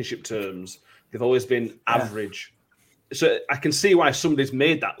Championship terms, they've always been average. So I can see why somebody's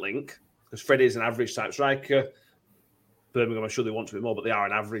made that link, because Freddie is an average type striker. Birmingham, I'm sure they want to be more, but they are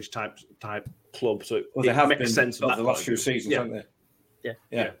an average type club. So they have makes been sense over the last few seasons, haven't they?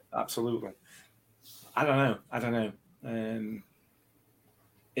 Yeah, absolutely. I don't know.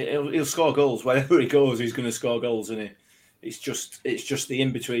 He'll score goals wherever he goes. He's going to score goals, isn't he? It's just the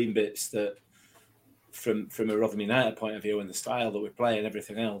in between bits that, from a Rotherham United point of view, and the style that we play and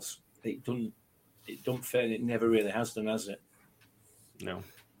everything else, it don't fit. It never really has done, has it?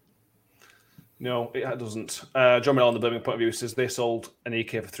 No, it doesn't. John Mill on the Birmingham point of view says they sold an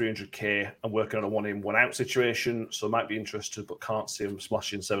EK for 300k and working on a 1-in, 1-out situation, so might be interested, but can't see them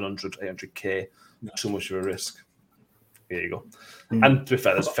splashing 700, 800k. Too much of a risk. There you go. And to be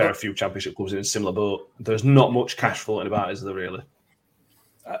fair, there's a fair few Championship clubs in a similar boat. There's not much cash floating about, is there really?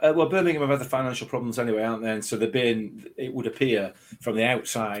 Well, Birmingham have had the financial problems anyway, aren't they? And so it would appear from the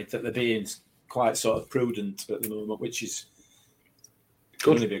outside that they're being quite sort of prudent at the moment, which is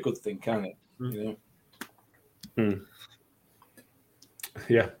going to be a good thing, can't it? You know?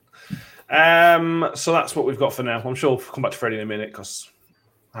 Yeah. So that's what we've got for now. I'm sure we'll come back to Freddie in a minute, because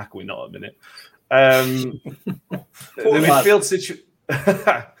how can we not a minute? The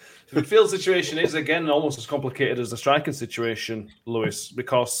midfield situation is again almost as complicated as the striking situation, Lewis,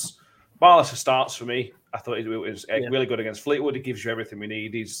 because Barlaser starts for me. I thought he was really good against Fleetwood. He gives you everything we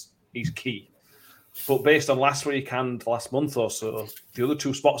need. He's key. But based on last week and last month or so, the other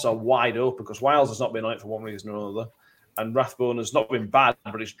 2 spots are wide open because Wiles has not been on it for one reason or another. And Rathbone has not been bad,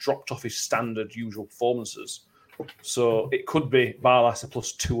 but he's dropped off his standard usual performances. So it could be Barlaser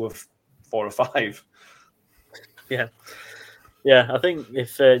plus 2 of 4 or 5. Yeah. I think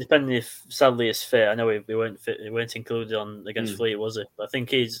if depending if Sadly is fit, I know we weren't fit, he weren't included on against Fleet, was it? But I think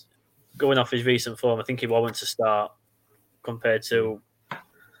he's going off his recent form. I think he wanted to start compared to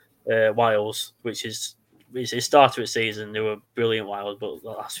Wiles, which is his start of the season. They were brilliant, Wiles, but the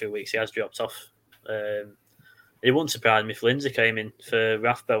last few weeks he has dropped off. It wouldn't surprise me if Lindsay came in for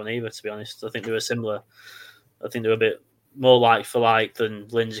Rathbone either, to be honest. I think they were similar. I think they were a bit more like for like than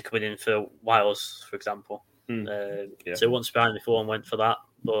Lindsay coming in for Wiles, for example. So it wouldn't surprise me if one went for that,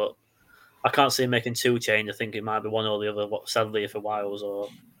 but I can't see him making 2 changes. I think it might be one or the other. Sadly for Wiles or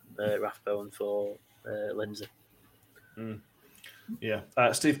Rathbone for Lindsay. Yeah,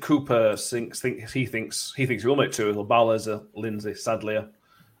 Steve Cooper thinks we'll make 2 with Barlaser, Lindsay, Sadlier.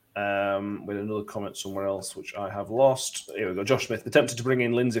 With another comment somewhere else, which I have lost. Here we go. Josh Smith, they're tempted to bring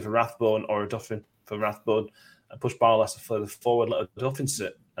in Lindsay for Rathbone or a Duffin for Rathbone and push Barlaser further forward. Let a Duffin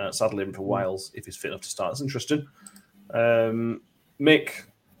sit. Sadly, even for Wiles if he's fit enough to start. That's interesting. Mick,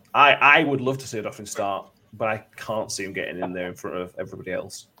 I would love to see a Duffin start, but I can't see him getting in there in front of everybody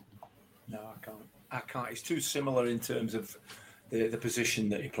else. No, I can't. It's too similar in terms of the position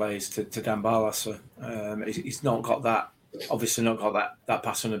that he plays to Dan Barlaser. He's not got that. Obviously, not got that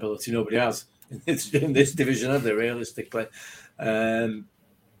passing ability. Nobody has. in this division, are they, realistically? I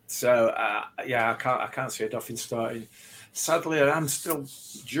can't see a Duffin starting. Sadly, I'm still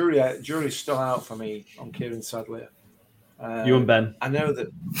jury's still out for me on Kieran Sadlier. You and Ben. I know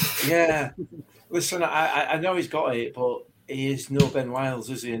that. Yeah, listen, I know he's got it, but he is no Ben Wiles,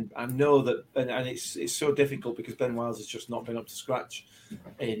 is he? And I know that, and it's so difficult because Ben Wiles has just not been up to scratch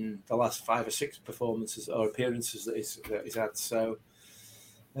in the last 5 or 6 performances or appearances that he's had. So,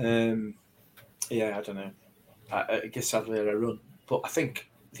 I don't know. I guess Sadlier a run, but I think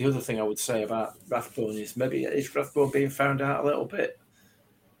the other thing I would say about Rathbone is maybe is Rathbone being found out a little bit.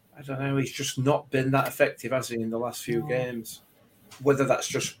 I don't know. He's just not been that effective, has he, in the last few games? Whether that's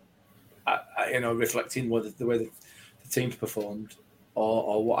just, reflecting whether the way the team's performed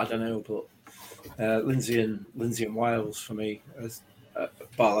or what, I don't know. But Lindsay and Wiles for me as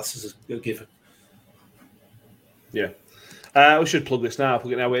Barlas is a given. Yeah. We should plug this now.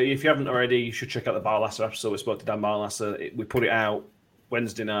 Plug it now. If you haven't already, you should check out the Barlasser episode. We spoke to Dan Barlasser. We put it out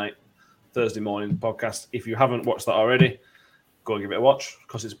Wednesday night, Thursday morning podcast. If you haven't watched that already, go and give it a watch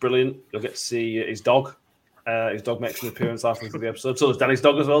because it's brilliant. You'll get to see his dog. His dog makes an appearance halfway through the episode. So does Danny's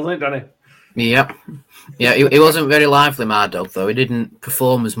dog as well, doesn't it, Danny? Yep. Yeah, he wasn't very lively, my dog, though. He didn't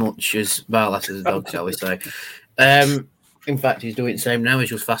perform as much as Barlas's dog, shall we say. In fact, he's doing the same now. He's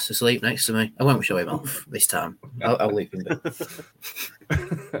just fast asleep next to me. I won't show him off this time. I'll leave him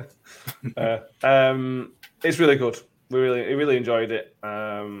there. It's really good. He really enjoyed it.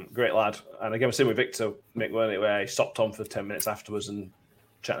 Great lad. And again, we're seeing with Victor, Mick, weren't it, where he stopped on for 10 minutes afterwards and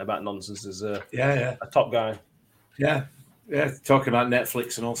chatting about nonsense as a top guy. Yeah. Yeah, talking about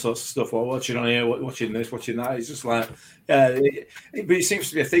Netflix and all sorts of stuff, or watching on here, watching this, watching that. It's just like, but it seems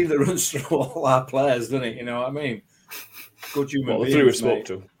to be a theme that runs through all our players, doesn't it? You know what I mean? Good human beings. Through we spoke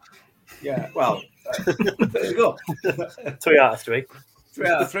to. Yeah, well, there you go. 3 out of 3. 3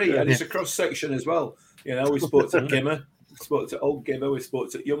 out of 3, and it's a cross section as well. You know, we spoke to Gimmer, we spoke to old Gimmer, we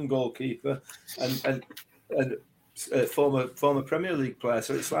spoke to young goalkeeper, and former Premier League player.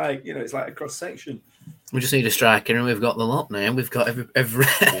 So it's like, it's like a cross section. We just need a striker, and we've got the lot now. We've got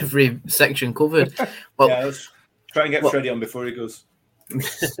every section covered. Well, yeah, let's try and get Freddie on before he goes. That'd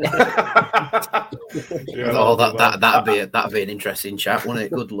be an interesting chat, wouldn't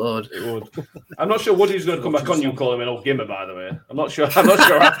it? Good lord, it would. I'm not sure Woody's going to come back on. You call him an old Gimmer, by the way. I'm not sure how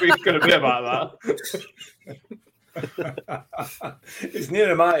happy he's going to be about that. He's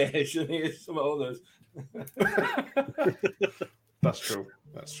nearer my age than he is some others. That's true.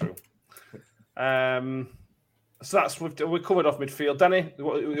 So that's we covered off midfield. Danny,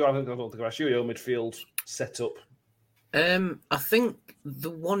 what you have your midfield set up? I think the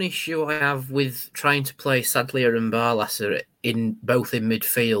one issue I have with trying to play Sadlier and Barlasser both in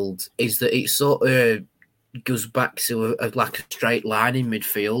midfield is that it sort of goes back to a straight line in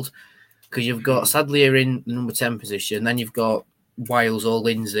midfield, because you've got Sadlier in the number 10 position, then you've got Wiles or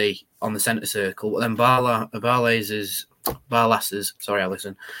Lindsay on the centre circle, but then Barlasser's, sorry,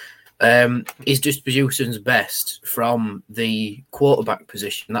 Alison, his distribution's best from the quarterback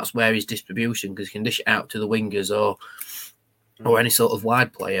position. That's where his distribution, because he can dish it out to the wingers or any sort of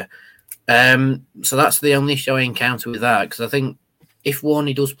wide player. So that's the only issue I encounter with that, because I think if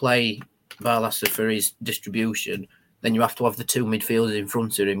Warney does play Barlasser for his distribution, then you have to have the 2 midfielders in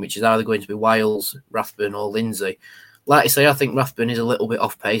front of him, which is either going to be Wiles, Rathbone or Lindsay. Like I say, I think Rathbone is a little bit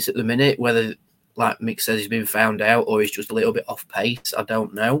off pace at the minute, whether, like Mick says, he's been found out or he's just a little bit off pace, I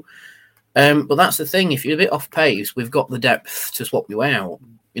don't know. But that's the thing, if you're a bit off pace, we've got the depth to swap you out.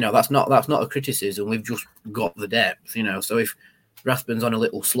 That's not a criticism, we've just got the depth, so if Rathbone's on a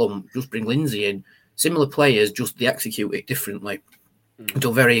little slump, just bring Lindsay in. Similar players, just they execute it differently.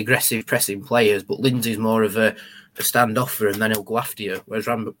 They're very aggressive pressing players, but Lindsay's more of a standoffer and then he'll go after you, whereas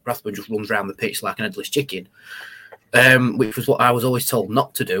Rathbone just runs around the pitch like an headless chicken. Which was what I was always told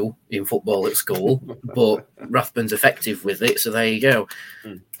not to do in football at school, but Rathbone's effective with it, so there you go.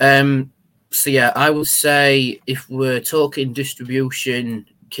 So yeah, I would say if we're talking distribution,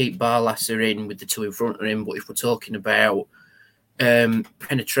 keep Barlasser in with the 2 in front of him, but if we're talking about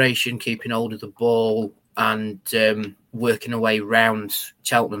penetration, keeping hold of the ball and working away round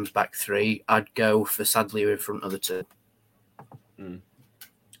Cheltenham's back 3, I'd go for Sadlier in front of the 2.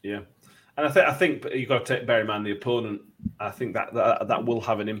 Yeah. And I think you've got to bear in mind the opponent. I think that will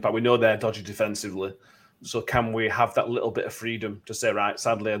have an impact. We know they're dodgy defensively. So can we have that little bit of freedom to say, right,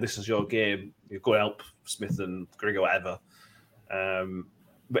 Sadlier, this is your game. You go help Smith and Grigg or whatever.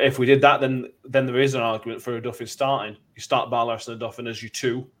 But if we did that, then there is an argument for a Duffin starting. You start Barlasser and Duffin as your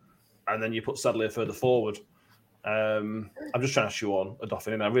 2, and then you put Sadlier further forward. I'm just trying to shoe on a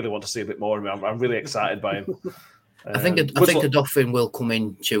Duffin in. I really want to see a bit more of him. I'm really excited by him. I think a Dolphin will come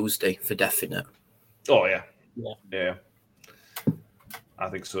in Tuesday for definite. Oh yeah. I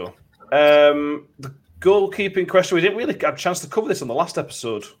think so. The goalkeeping question, we didn't really get a chance to cover this on the last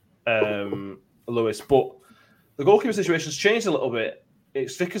episode, Lewis, but the goalkeeping situation's changed a little bit.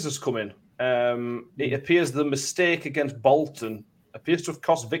 It's Vickers has come in. It appears the mistake against Bolton appears to have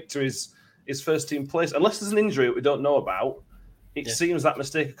cost Victor his first team place. Unless there's an injury that we don't know about, it seems that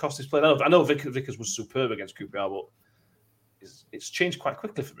mistake had cost his place. I know Vickers was superb against QPR, but it's changed quite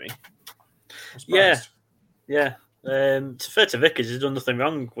quickly for me. Yeah. To fair to Vickers, he's done nothing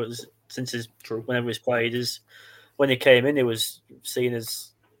wrong whenever he's played. When he came in, he was seen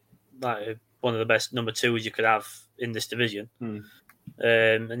as like one of the best number twos you could have in this division.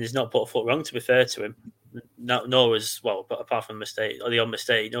 And he's not put a foot wrong, to be fair to him. Nor was, well, but apart from the odd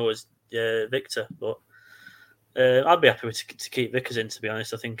mistake, nor was Victor. But I'd be happy to keep Vickers in, to be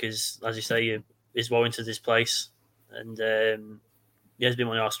honest. I think, as you say, he's warranted his place. And he has been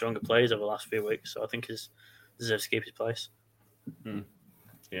one of our stronger players over the last few weeks. So I think he deserves to keep his place.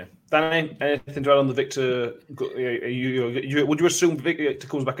 Yeah. Danny, anything to add on the Victor? Would you assume Victor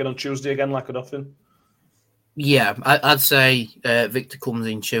comes back in on Tuesday again like a Dolphin? Yeah, I'd say Victor comes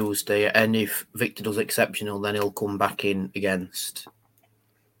in Tuesday, and if Victor does exceptional, then he'll come back in against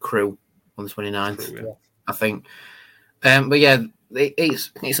Crewe on the 29th, I think. But yeah,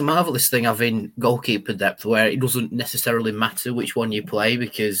 it's a marvellous thing having goalkeeper depth where it doesn't necessarily matter which one you play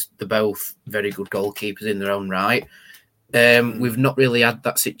because they're both very good goalkeepers in their own right. We've not really had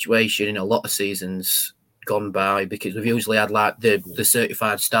that situation in a lot of seasons gone by because we've usually had like the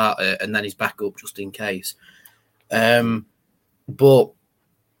certified starter and then his backup just in case. But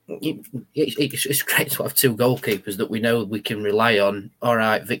it's great to have two goalkeepers that we know we can rely on. All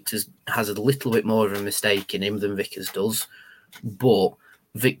right, Victor has a little bit more of a mistake in him than Vickers does, but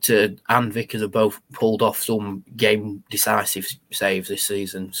Victor and Vickers have both pulled off some game decisive saves this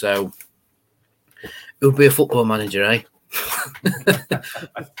season. So it would be a football manager, eh?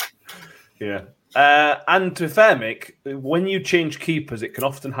 Yeah. And to be fair, Mick, when you change keepers, it can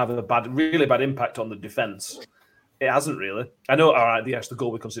often have a really bad impact on the defence. It hasn't really. I know, all right, yes, the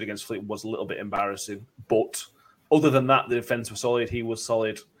goal we considered against Fleet was a little bit embarrassing, but other than that, the defence was solid. He was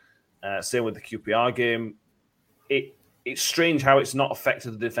solid. Same with the QPR game. It's strange how it's not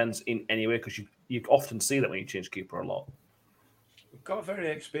affected the defence in any way because you often see that when you change keeper a lot. We've got a very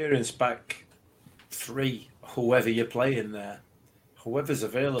experienced back three, whoever you're playing there, whoever's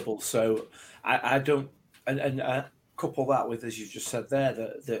available. So I don't, and couple that with, as you just said there,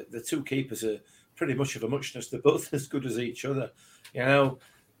 the two keepers are pretty much of a muchness. They're both as good as each other. You know,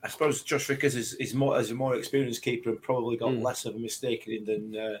 I suppose Josh Vickers is more as a more experienced keeper and probably got less of a mistake in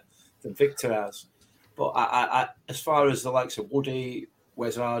than Victor has. But I as far as the likes of Woody,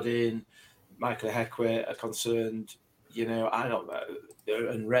 Wes Harding, Michael Heckway are concerned, you know, I don't know,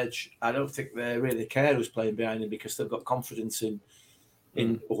 and Reg, I don't think they really care who's playing behind him because they've got confidence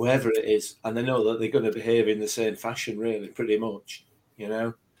in whoever it is, and they know that they're going to behave in the same fashion, really, pretty much, you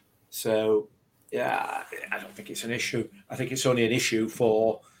know. So, yeah, I don't think it's an issue. I think it's only an issue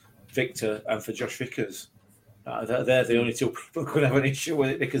for Victor and for Josh Vickers. They're the only two people who could have an issue with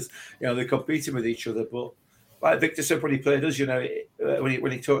it because, you know, they're competing with each other. But like Victor said when he played us, you know,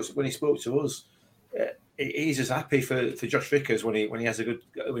 when he spoke to us, he's as happy for Josh Vickers when he has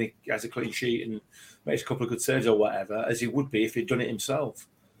a clean sheet and makes a couple of good saves or whatever as he would be if he'd done it himself.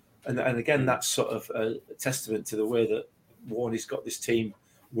 And again, that's sort of a testament to the way that Warney's got this team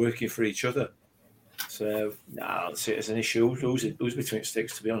working for each other. So I don't see it as an issue. Who's between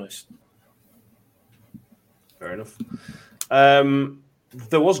sticks, to be honest. Fair enough.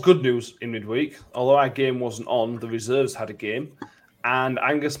 There was good news in midweek. Although our game wasn't on, the reserves had a game, and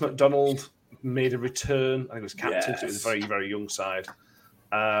Angus MacDonald made a return. I think it was captain. So it was a very, very young side.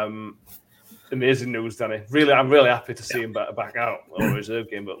 Amazing news, Danny. Really, I'm really happy to see him back out on a reserve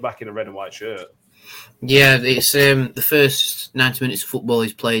game, but back in a red and white shirt. Yeah, it's the first 90 minutes of football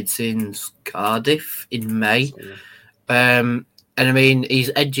he's played since Cardiff in May. And I mean,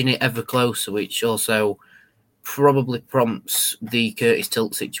 he's edging it ever closer, which also probably prompts the Curtis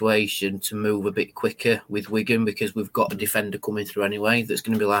Tilt situation to move a bit quicker with Wigan because we've got a defender coming through anyway that's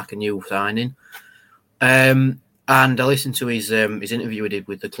going to be like a new signing. And I listened to his interview he did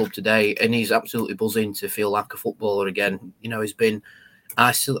with the club today, and he's absolutely buzzing to feel like a footballer again. You know, he's been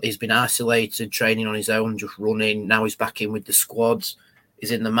isolated, training on his own, just running. Now he's back in with the squads.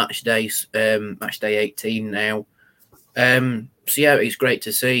 He's in the match day 18 now. So yeah, it's great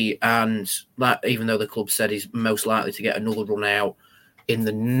to see. And that, even though the club said he's most likely to get another run out in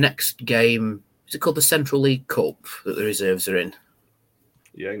the next game, is it called the Central League Cup that the reserves are in?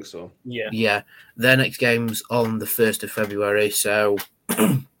 Yeah, I think so. Yeah. Their next game's on the 1st of February. So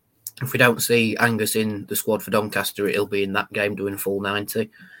if we don't see Angus in the squad for Doncaster, it'll be in that game doing full 90.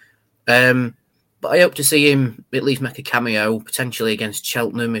 But I hope to see him at least make a cameo, potentially against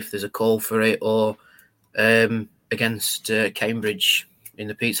Cheltenham if there's a call for it, or against Cambridge in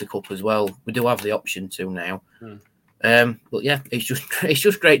the Pizza Cup as well. We do have the option to now. But yeah, it's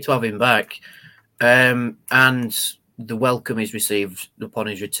just great to have him back. And the welcome he's received upon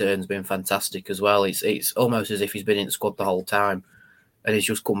his return's been fantastic as well. It's almost as if he's been in the squad the whole time, and he's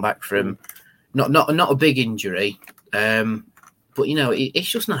just come back from not a big injury, but it's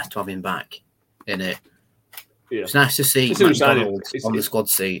just nice to have him back, isn't it? Yeah. It's nice to see McDonald on the squad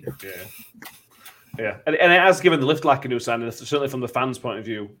seat. Yeah, and it has given the lift like a new signing. Certainly from the fans' point of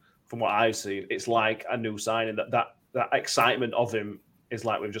view, from what I've seen, it's like a new signing. That excitement of him is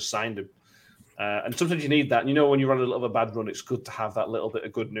like we've just signed him. And sometimes you need that. When you run a little bit of a bad run, it's good to have that little bit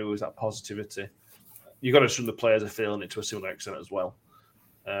of good news, that positivity. You've got to assume the players are feeling it to a similar extent as well.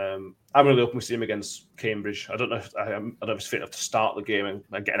 I'm really hoping we see him against Cambridge. I don't know if he's fit enough to start the game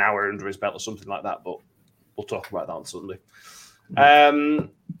and get an hour under his belt or something like that, but we'll talk about that on Sunday.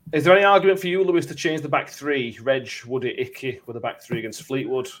 Is there any argument for you, Lewis, to change the back three? Reg, Woody, Icky with the back three against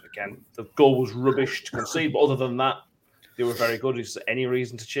Fleetwood. Again, the goal was rubbish to concede, but other than that, they were very good. Is there any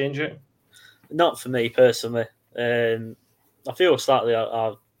reason to change it? Not for me personally. I feel slightly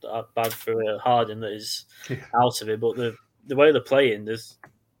bad for Harding that is out of it, but the way they're playing, there's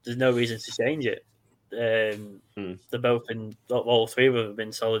no reason to change it. They're both all three of them have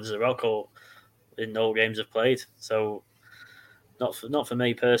been solid as a rock in all games I've played. So not for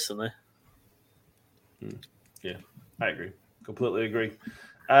me personally. Yeah, I agree. Completely agree.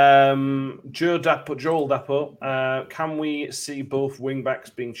 Joel Dapo, can we see both wing backs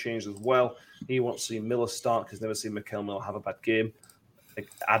being changed as well? He wants to see Miller start because he's never seen Mikel Miller have a bad game.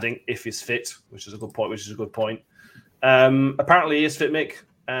 Adding if he's fit, which is a good point. Apparently he is fit, Mick.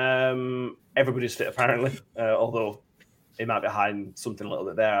 Everybody's fit apparently, although he might be hiding something a little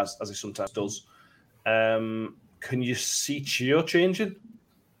bit there as he sometimes does. Can you see Chio changing?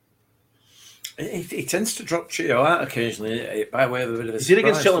 He tends to drop Chio out occasionally by way of a bit of a surprise. He did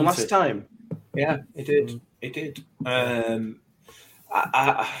against Cheltenham last time. Yeah, he did. He did.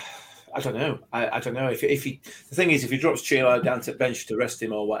 I don't know. I don't know if he. The thing is, if he drops Chio down to bench to rest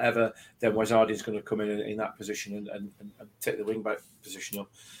him or whatever, then Wes Harding's going to come in that position and take the wing back position up.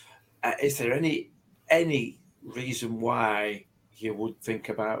 Is there any reason why you would think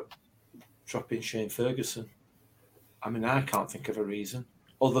about dropping Shane Ferguson? I mean, I can't think of a reason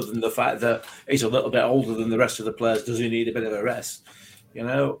other than the fact that he's a little bit older than the rest of the players. Does he need a bit of a rest? He's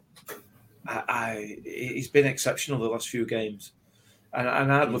been exceptional the last few games. And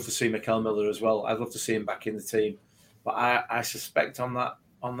I'd love to see Mikel Miller as well. I'd love to see him back in the team. But I suspect on that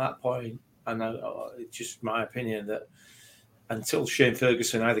point, and it's just my opinion, that until Shane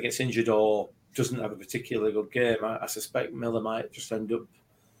Ferguson either gets injured or doesn't have a particularly good game, I suspect Miller might just end up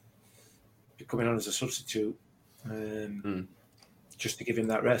coming on as a substitute just to give him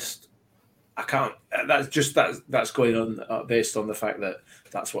that rest. I can't. That's going on based on the fact that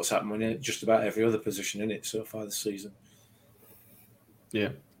that's what's happening in just about every other position in it so far this season. Yeah.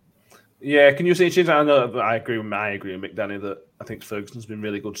 Can you see a change? I know. I agree with Mick, Danny, that I think Ferguson's been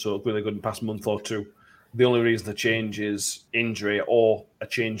really good in the past month or two. The only reason the change is injury or a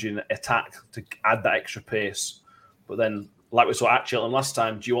change in attack to add that extra pace. But then, like we saw at Cheltenham last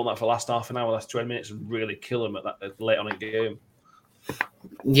time, do you want that for the last half an hour, last 20 minutes, and really kill him at that late on in the game?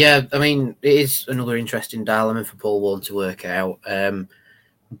 Yeah, I mean, it is another interesting dilemma for Paul Warne to work out.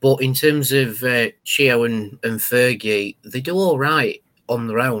 But in terms of Chio and Fergie, they do all right on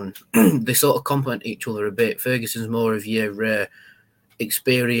their own. They sort of complement each other a bit. Ferguson's more of your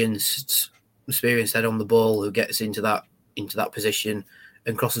experienced head on the ball who gets into that position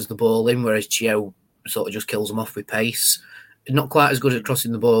and crosses the ball in, whereas Chio sort of just kills them off with pace. Not quite as good at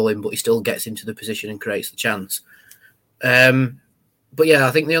crossing the ball in, but he still gets into the position and creates the chance. But yeah,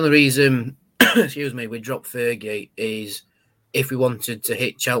 I think the only reason, we dropped Fergie is if we wanted to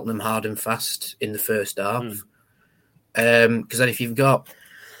hit Cheltenham hard and fast in the first half. Because then if you've got,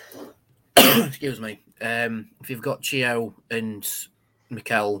 if you've got Chio and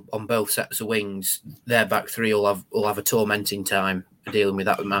Mikel on both sets of wings, their back three will have a tormenting time dealing with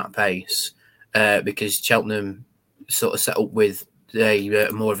that amount of pace. Because Cheltenham sort of set up with a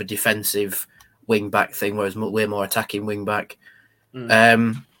more of a defensive wing back thing, whereas we're more attacking wing back.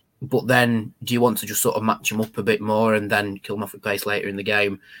 But then, do you want to just sort of match them up a bit more and then kill them off with pace later in the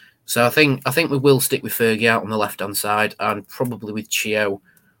game? So I think we will stick with Fergie out on the left hand side and probably with Chio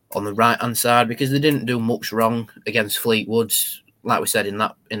on the right hand side because they didn't do much wrong against Fleetwood. like we said in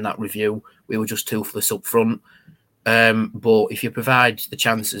that review, we were just toothless up front. But if you provide the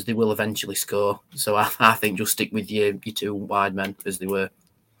chances, they will eventually score. So I think just stick with your two wide men as they were.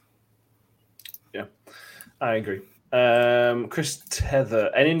 Yeah, I agree. Chris Tether,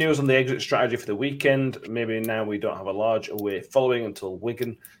 any news on the exit strategy for the weekend? Maybe now we don't have a large away following until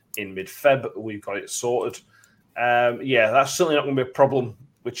Wigan in mid-Feb. We've got it sorted. Yeah, that's certainly not going to be a problem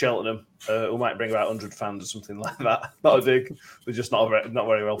with Cheltenham. We might bring about 100 fans or something like that. Not a big, but just not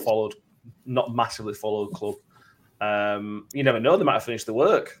very well followed, not massively followed club. You never know; they might have finished the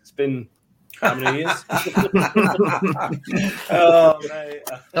work. It's been how many years? Oh, mate.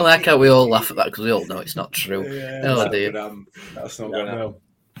 I like how we all laugh at that because we all know it's not true. Yeah, Oh dear. That's not going to happen.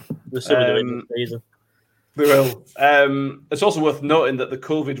 There's some doing this season. We will. It's also worth noting that the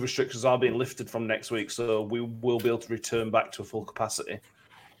COVID restrictions are being lifted from next week, so we will be able to return back to a full capacity.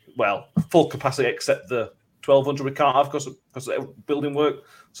 Well, full capacity except the 1,200 we can't have because of building work.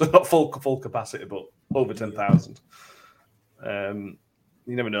 So not full capacity, but over 10,000. You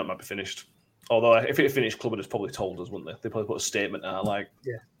never know; it might be finished. Although if it finished, Club would have probably told us, wouldn't they? They probably put a statement out.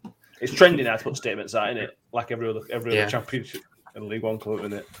 It's trending now to put statements out, isn't it? Like every other championship and League One club,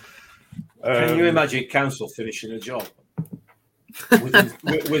 isn't it? Can you imagine council finishing a job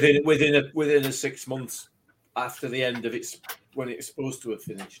within a 6 months after the end of its when it's supposed to have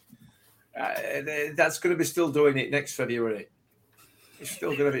finished? That's going to be still doing it next February. It's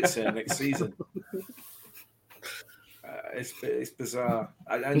still going to be the same next season. It's bizarre.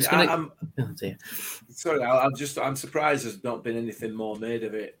 I'm surprised there's not been anything more made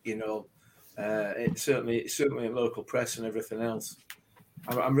of it. You know, it's certainly in local press and everything else.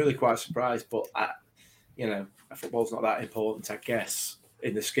 I'm really quite surprised, but football's not that important, I guess,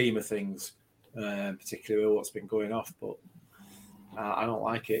 in the scheme of things, particularly with what's been going off. But I don't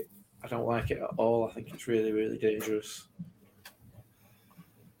like it. I don't like it at all. I think it's really, really dangerous.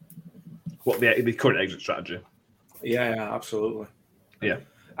 What the current exit strategy? Yeah, absolutely. Yeah.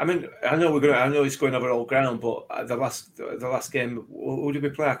 I mean, I know it's going over old ground, but the last game, who did we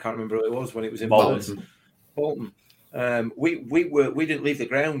play? I can't remember who it was when it was in Bolton. We didn't leave the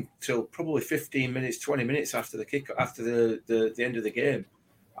ground till probably 15 minutes, 20 minutes after the end of the game,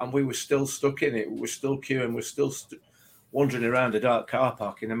 and we were still stuck in it. We're still queuing. We're still wandering around a dark car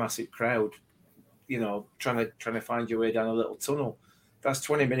park in a massive crowd. You know, trying to find your way down a little tunnel. That's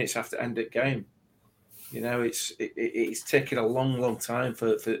 20 minutes after end of game. You know, it's taken a long time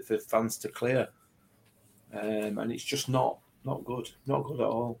for fans to clear, and it's just not good at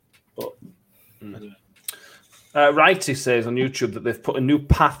all. But anyway. Righty says on YouTube that they've put a new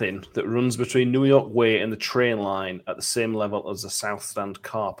path in that runs between New York Way and the train line at the same level as the South Stand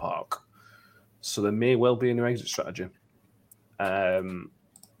car park. So there may well be a new exit strategy.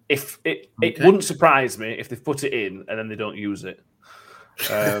 It wouldn't surprise me if they've put it in and then they don't use it.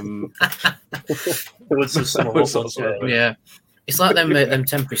 Yeah, it's like them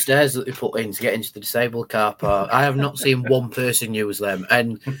temporary stairs that they put in to get into the disabled car park. I have not seen one person use them.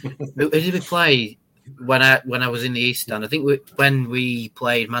 And who did we play when I was in the East Stand? I think when we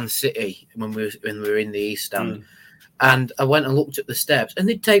played Man City when we were in the East Stand, and I went and looked at the steps and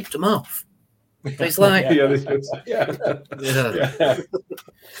they taped them off. It's like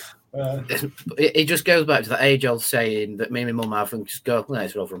it just goes back to that age-old saying that me and my mum have and just go,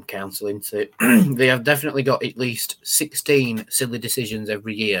 it's over from council, isn't it? They have definitely got at least 16 silly decisions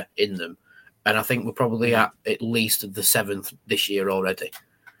every year in them, and I think we're probably at least the 7th this year already.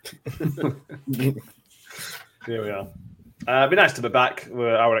 Here we are. It'd be nice to be back.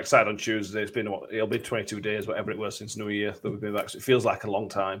 I was excited on Tuesday. It'll be 22 days, whatever it was, since New Year that we've been back. So it feels like a long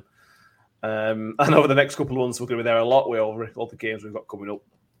time. And over the next couple of months, we're going to be there a lot. We're over all the games we've got coming up.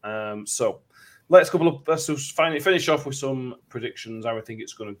 So let's just finally finish off with some predictions. How I think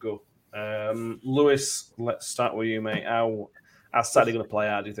it's going to go. Lewis, let's start with you, mate. How's Saturday going to play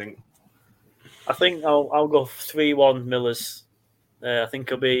out, do you think? I think I'll go 3-1 Millers. I think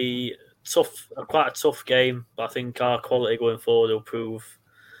it'll be quite a tough game, but I think our quality going forward will prove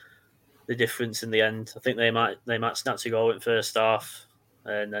the difference in the end. I think they might snatch a goal in first half,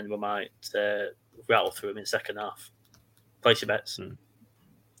 and then we might rattle through them in second half. Place your bets.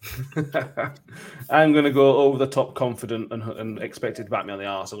 I'm going to go over the top, confident, and expected to back me on the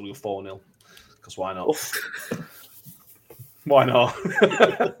arse. I'm going to go 4-0 because why not? Why not?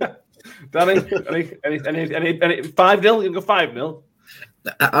 Danny, any 5-0? You can go 5-0.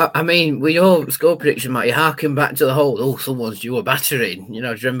 I mean, with your score prediction, Matt, you harken back to the whole, someone's due a battering. You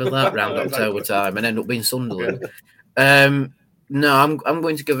know, do you remember that round October time and end up being Sunderland? Yeah. No, I'm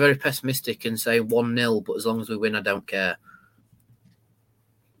going to go very pessimistic and say 1-0, but as long as we win, I don't care.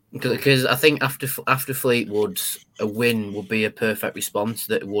 Because I think after Fleetwood, a win would be a perfect response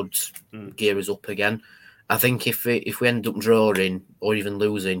that would gear us up again. I think if we end up drawing or even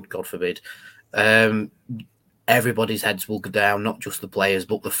losing, God forbid, everybody's heads will go down, not just the players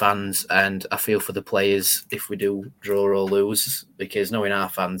but the fans. And I feel for the players if we do draw or lose, because knowing our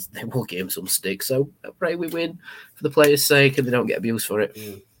fans, they will give them some stick. So I pray we win for the players' sake and they don't get abused for it.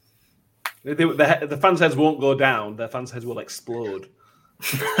 The fans' heads won't go down; their fans' heads will explode.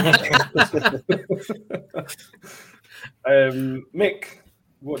 Mick,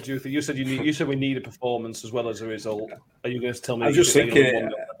 what do you think? You said we need a performance as well as a result. Are you going to tell me? I'm just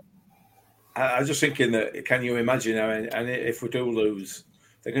thinking that can you imagine? And if we do lose,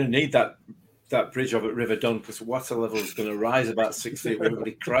 they're going to need that bridge over at River Dun because water level is going to rise about 6 feet with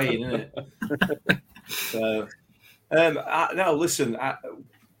everybody crying, isn't it? So, no, listen.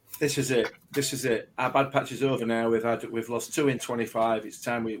 This is it. Our bad patch is over now. We've lost 2 in 25. It's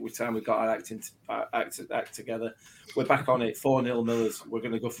time we got our act together. We're back on it. 4-0 Millers. We're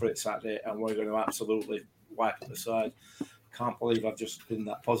going to go for it Saturday, and we're going to absolutely wipe it aside. Can't believe I've just been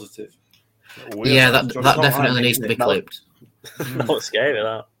that positive. Yeah, that definitely needs to be clipped. What's scary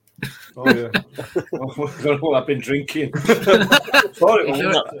that? Oh yeah. What I've been drinking.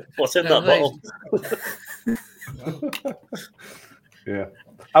 What's in that bottle? Yeah.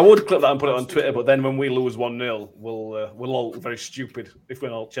 I would clip that and put it on Twitter, but then when we lose 1-0, we'll all look very stupid if we're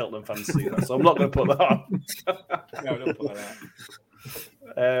all Cheltenham fans see that. So I'm not going to put that on. No, don't put that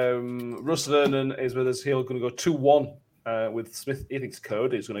on. Russ Vernon is with us. He's going to go 2-1 with Smith. He thinks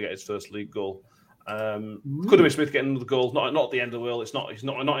Cody's going to get his first league goal. Could have been Smith getting another goal. Not at the end of the world. He's not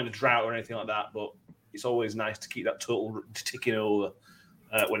in a drought or anything like that. But it's always nice to keep that total ticking over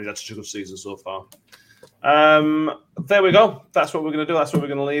when he's had such a good season so far. There we go. That's what we're going to do. That's where we're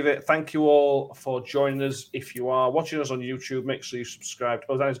going to leave it. Thank you all for joining us. If you are watching us on YouTube, make sure you subscribe.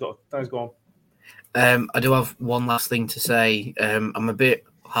 Oh, Danny's go on. I do have one last thing to say. I'm a bit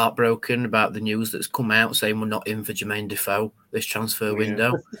heartbroken about the news that's come out saying we're not in for Jermaine Defoe this transfer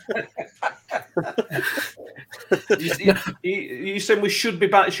window. You saying we should be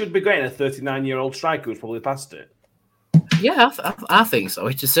back? Should be getting a 39-year-old striker who's probably past it. Yeah, I think so.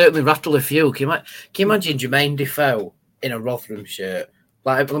 It has certainly rattled a few. Can you imagine Jermaine Defoe in a Rotherham shirt?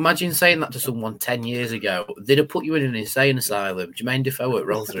 Like, imagine saying that to someone 10 years ago. They'd have put you in an insane asylum. Jermaine Defoe at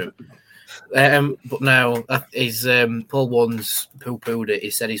Rotherham. But now, Paul Wan's poo-pooed it.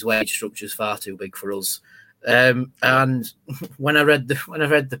 He said his wage structure is far too big for us. And when I read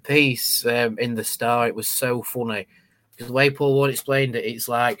the piece in the Star, it was so funny because the way Paul Wan explained it, it's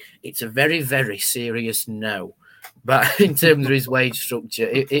like it's a very, very serious no. But in terms of his wage structure,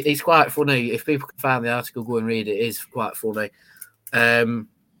 it's quite funny. If people can find the article, go and read it. It is quite funny. But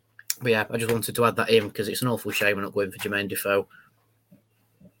yeah, I just wanted to add that in because it's an awful shame we're not going for Jermaine Defoe.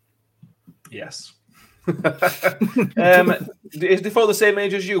 Yes. Is Defoe the same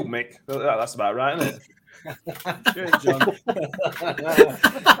age as you, Mick? That's about right, isn't it? John.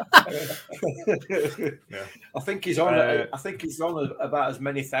 Yeah. I think he's on about as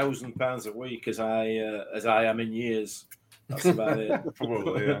many £1,000 a week as I am in years. That's about it.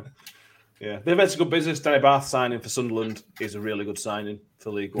 Probably, yeah. Yeah, they've had some good business. Danny Bath signing for Sunderland is a really good signing for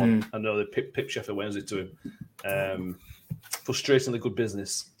League One. I know they Pip Sheffield Wednesday to him. Frustratingly good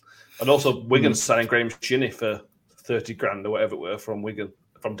business. And also Wigan signing Graham Shinnie for 30 grand or whatever it were from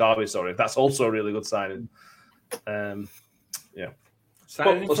Derby, sorry. That's also a really good signing. Yeah.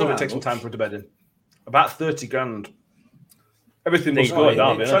 Also, it takes some time for it to bed in. About 30 grand. Everything must go at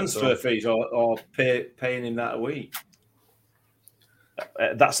Derby. Transfer fees or paying him that a week?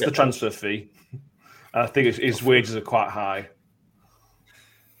 That's the transfer fee. I think his wages are quite high.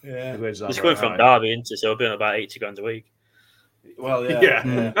 Yeah. He's going from Derby into, so he'll be on about 80 grand a week. Well,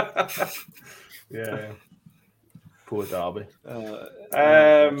 yeah. Yeah. Poor Derby.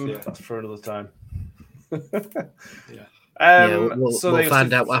 That's for another time. We'll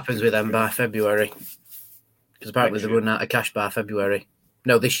find out what happens with them by February. Because apparently they're running out of cash by February.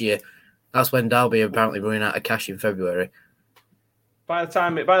 No, this year. That's when Derby are apparently running out of cash in February. By the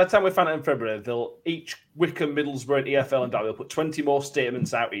time we find out in February, they'll each Wickham, Middlesbrough, EFL, and Derby will put 20 more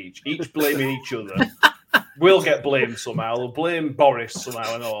statements out each blaming each other. We'll get blamed somehow. They'll blame Boris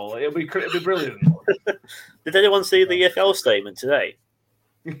somehow and all. It'll be brilliant. Did anyone see the EFL statement today?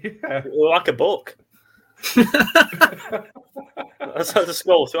 Yeah. Like a book. I just had to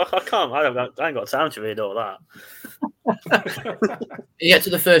scroll through. I ain't got time to read all that. You get to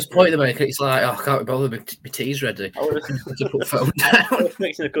the first point of the make, it's like, I can't be bothered. My tea's ready. I was to put phone down. I was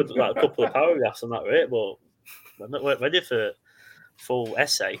mixing a couple of paragraphs on that rate, but I'm not ready for full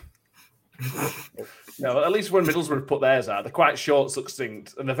essay. No, at least when Middlesbrough have put theirs out, they're quite short,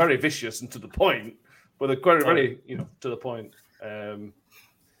 succinct, and they're very vicious and to the point. But they're quite very, to the point.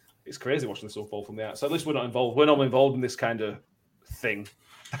 It's crazy watching this unfold from the outside. At least we're not involved. We're not involved in this kind of thing.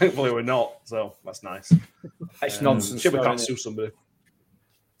 Thankfully, we're not. So that's nice. It's nonsense. We can't sue somebody.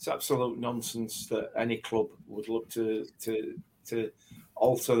 It's absolute nonsense that any club would look to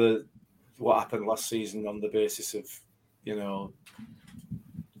alter what happened last season on the basis of,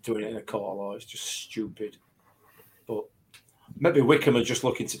 doing it in a court of law. It's just stupid. But maybe Wickham are just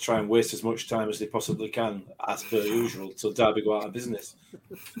looking to try and waste as much time as they possibly can, as per usual, till Derby go out of business.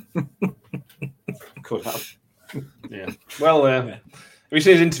 Could have. Yeah. Well, if you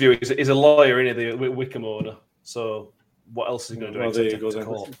see his interview, he's a lawyer, isn't he, the Wickham owner. So what else is he going to do? Well, there you go, then.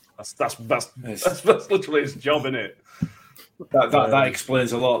 That's literally his job, isn't it? That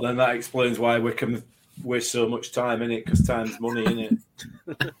explains a lot. Then that explains why Wickham waste so much time in it, because time's money, innit?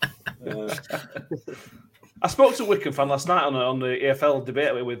 I spoke to a Wickham fan last night on the EFL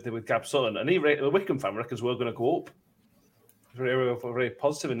debate with Gab Sutton, and the Wickham fan reckons we're going to go up. Very, very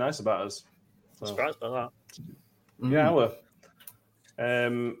positive and nice about us. So, surprised by that. Yeah, I were.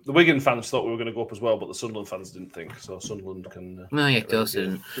 The Wigan fans thought we were going to go up as well, but the Sunderland fans didn't think. So Sunderland can. No, yeah, of course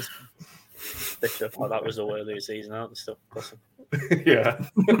didn't. They should have thought that was the way of the season, aren't they? Still, yeah.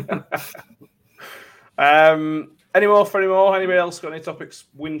 Any more for any more? Anybody else got any topics,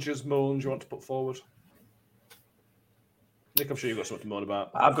 whinges, moans you want to put forward? Nick, I'm sure you've got something to moan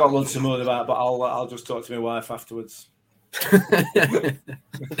about. I've got lots to moan about, but I'll just talk to my wife afterwards. Yeah.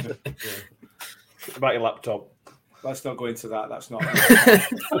 About your laptop. Let's not go into that. That's not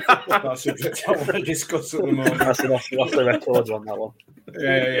a subject I want to discuss at the moment. That's off the record on that one.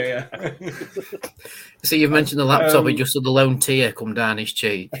 Yeah. So you've mentioned the laptop, he just saw the lone tear come down his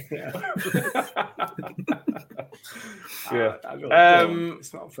cheek. Yeah.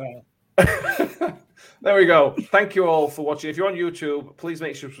 It's not fair. There we go. Thank you all for watching. If you're on YouTube, please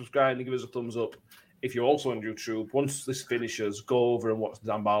make sure to subscribe and give us a thumbs up. If you're also on YouTube, once this finishes, go over and watch the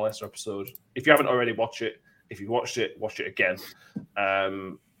Dan Barlester episode. If you haven't already, watch it. If you watched it, watch it again.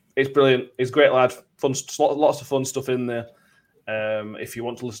 It's brilliant. It's a great lad. Fun, lots of fun stuff in there. If you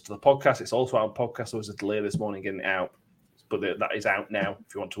want to listen to the podcast, it's also out on podcast. There was a delay this morning getting it out, but that is out now.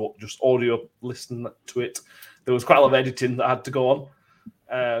 If you want to just audio listen to it, there was quite a lot of editing that had to go on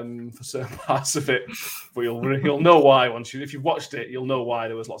for certain parts of it, but you'll know why if you've watched it, you'll know why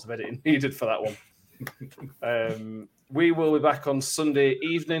there was lots of editing needed for that one. We will be back on Sunday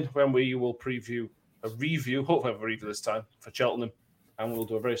evening when we will hopefully have a review this time for Cheltenham, and we'll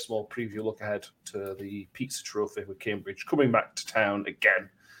do a very small preview look ahead to the Pizza Trophy with Cambridge coming back to town again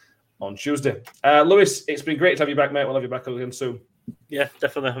on Tuesday. Lewis, it's been great to have you back, mate. We'll have you back again soon. Yeah,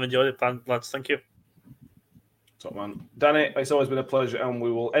 definitely. I've enjoyed it, lads. Thank you. Top man. Danny, it's always been a pleasure, and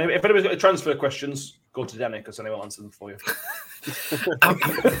we will. If anybody's got any transfer questions, go to Danny because anyone will answer them for you. I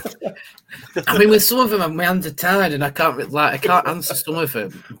mean, with some of them, my hands are tied, and I can't answer some of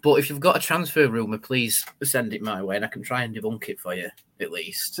them. But if you've got a transfer rumour, please send it my way, and I can try and debunk it for you at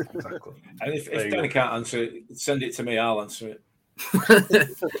least. Exactly. And if Danny can't answer it, send it to me. I'll answer it.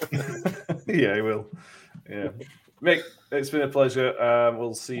 Yeah, he will. Yeah, Mick, it's been a pleasure.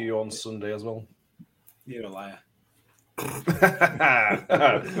 We'll see you on Sunday as well. You're a liar.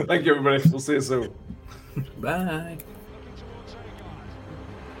 Thank you, everybody. We'll see you soon. Bye.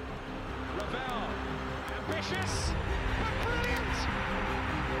 Ambitious.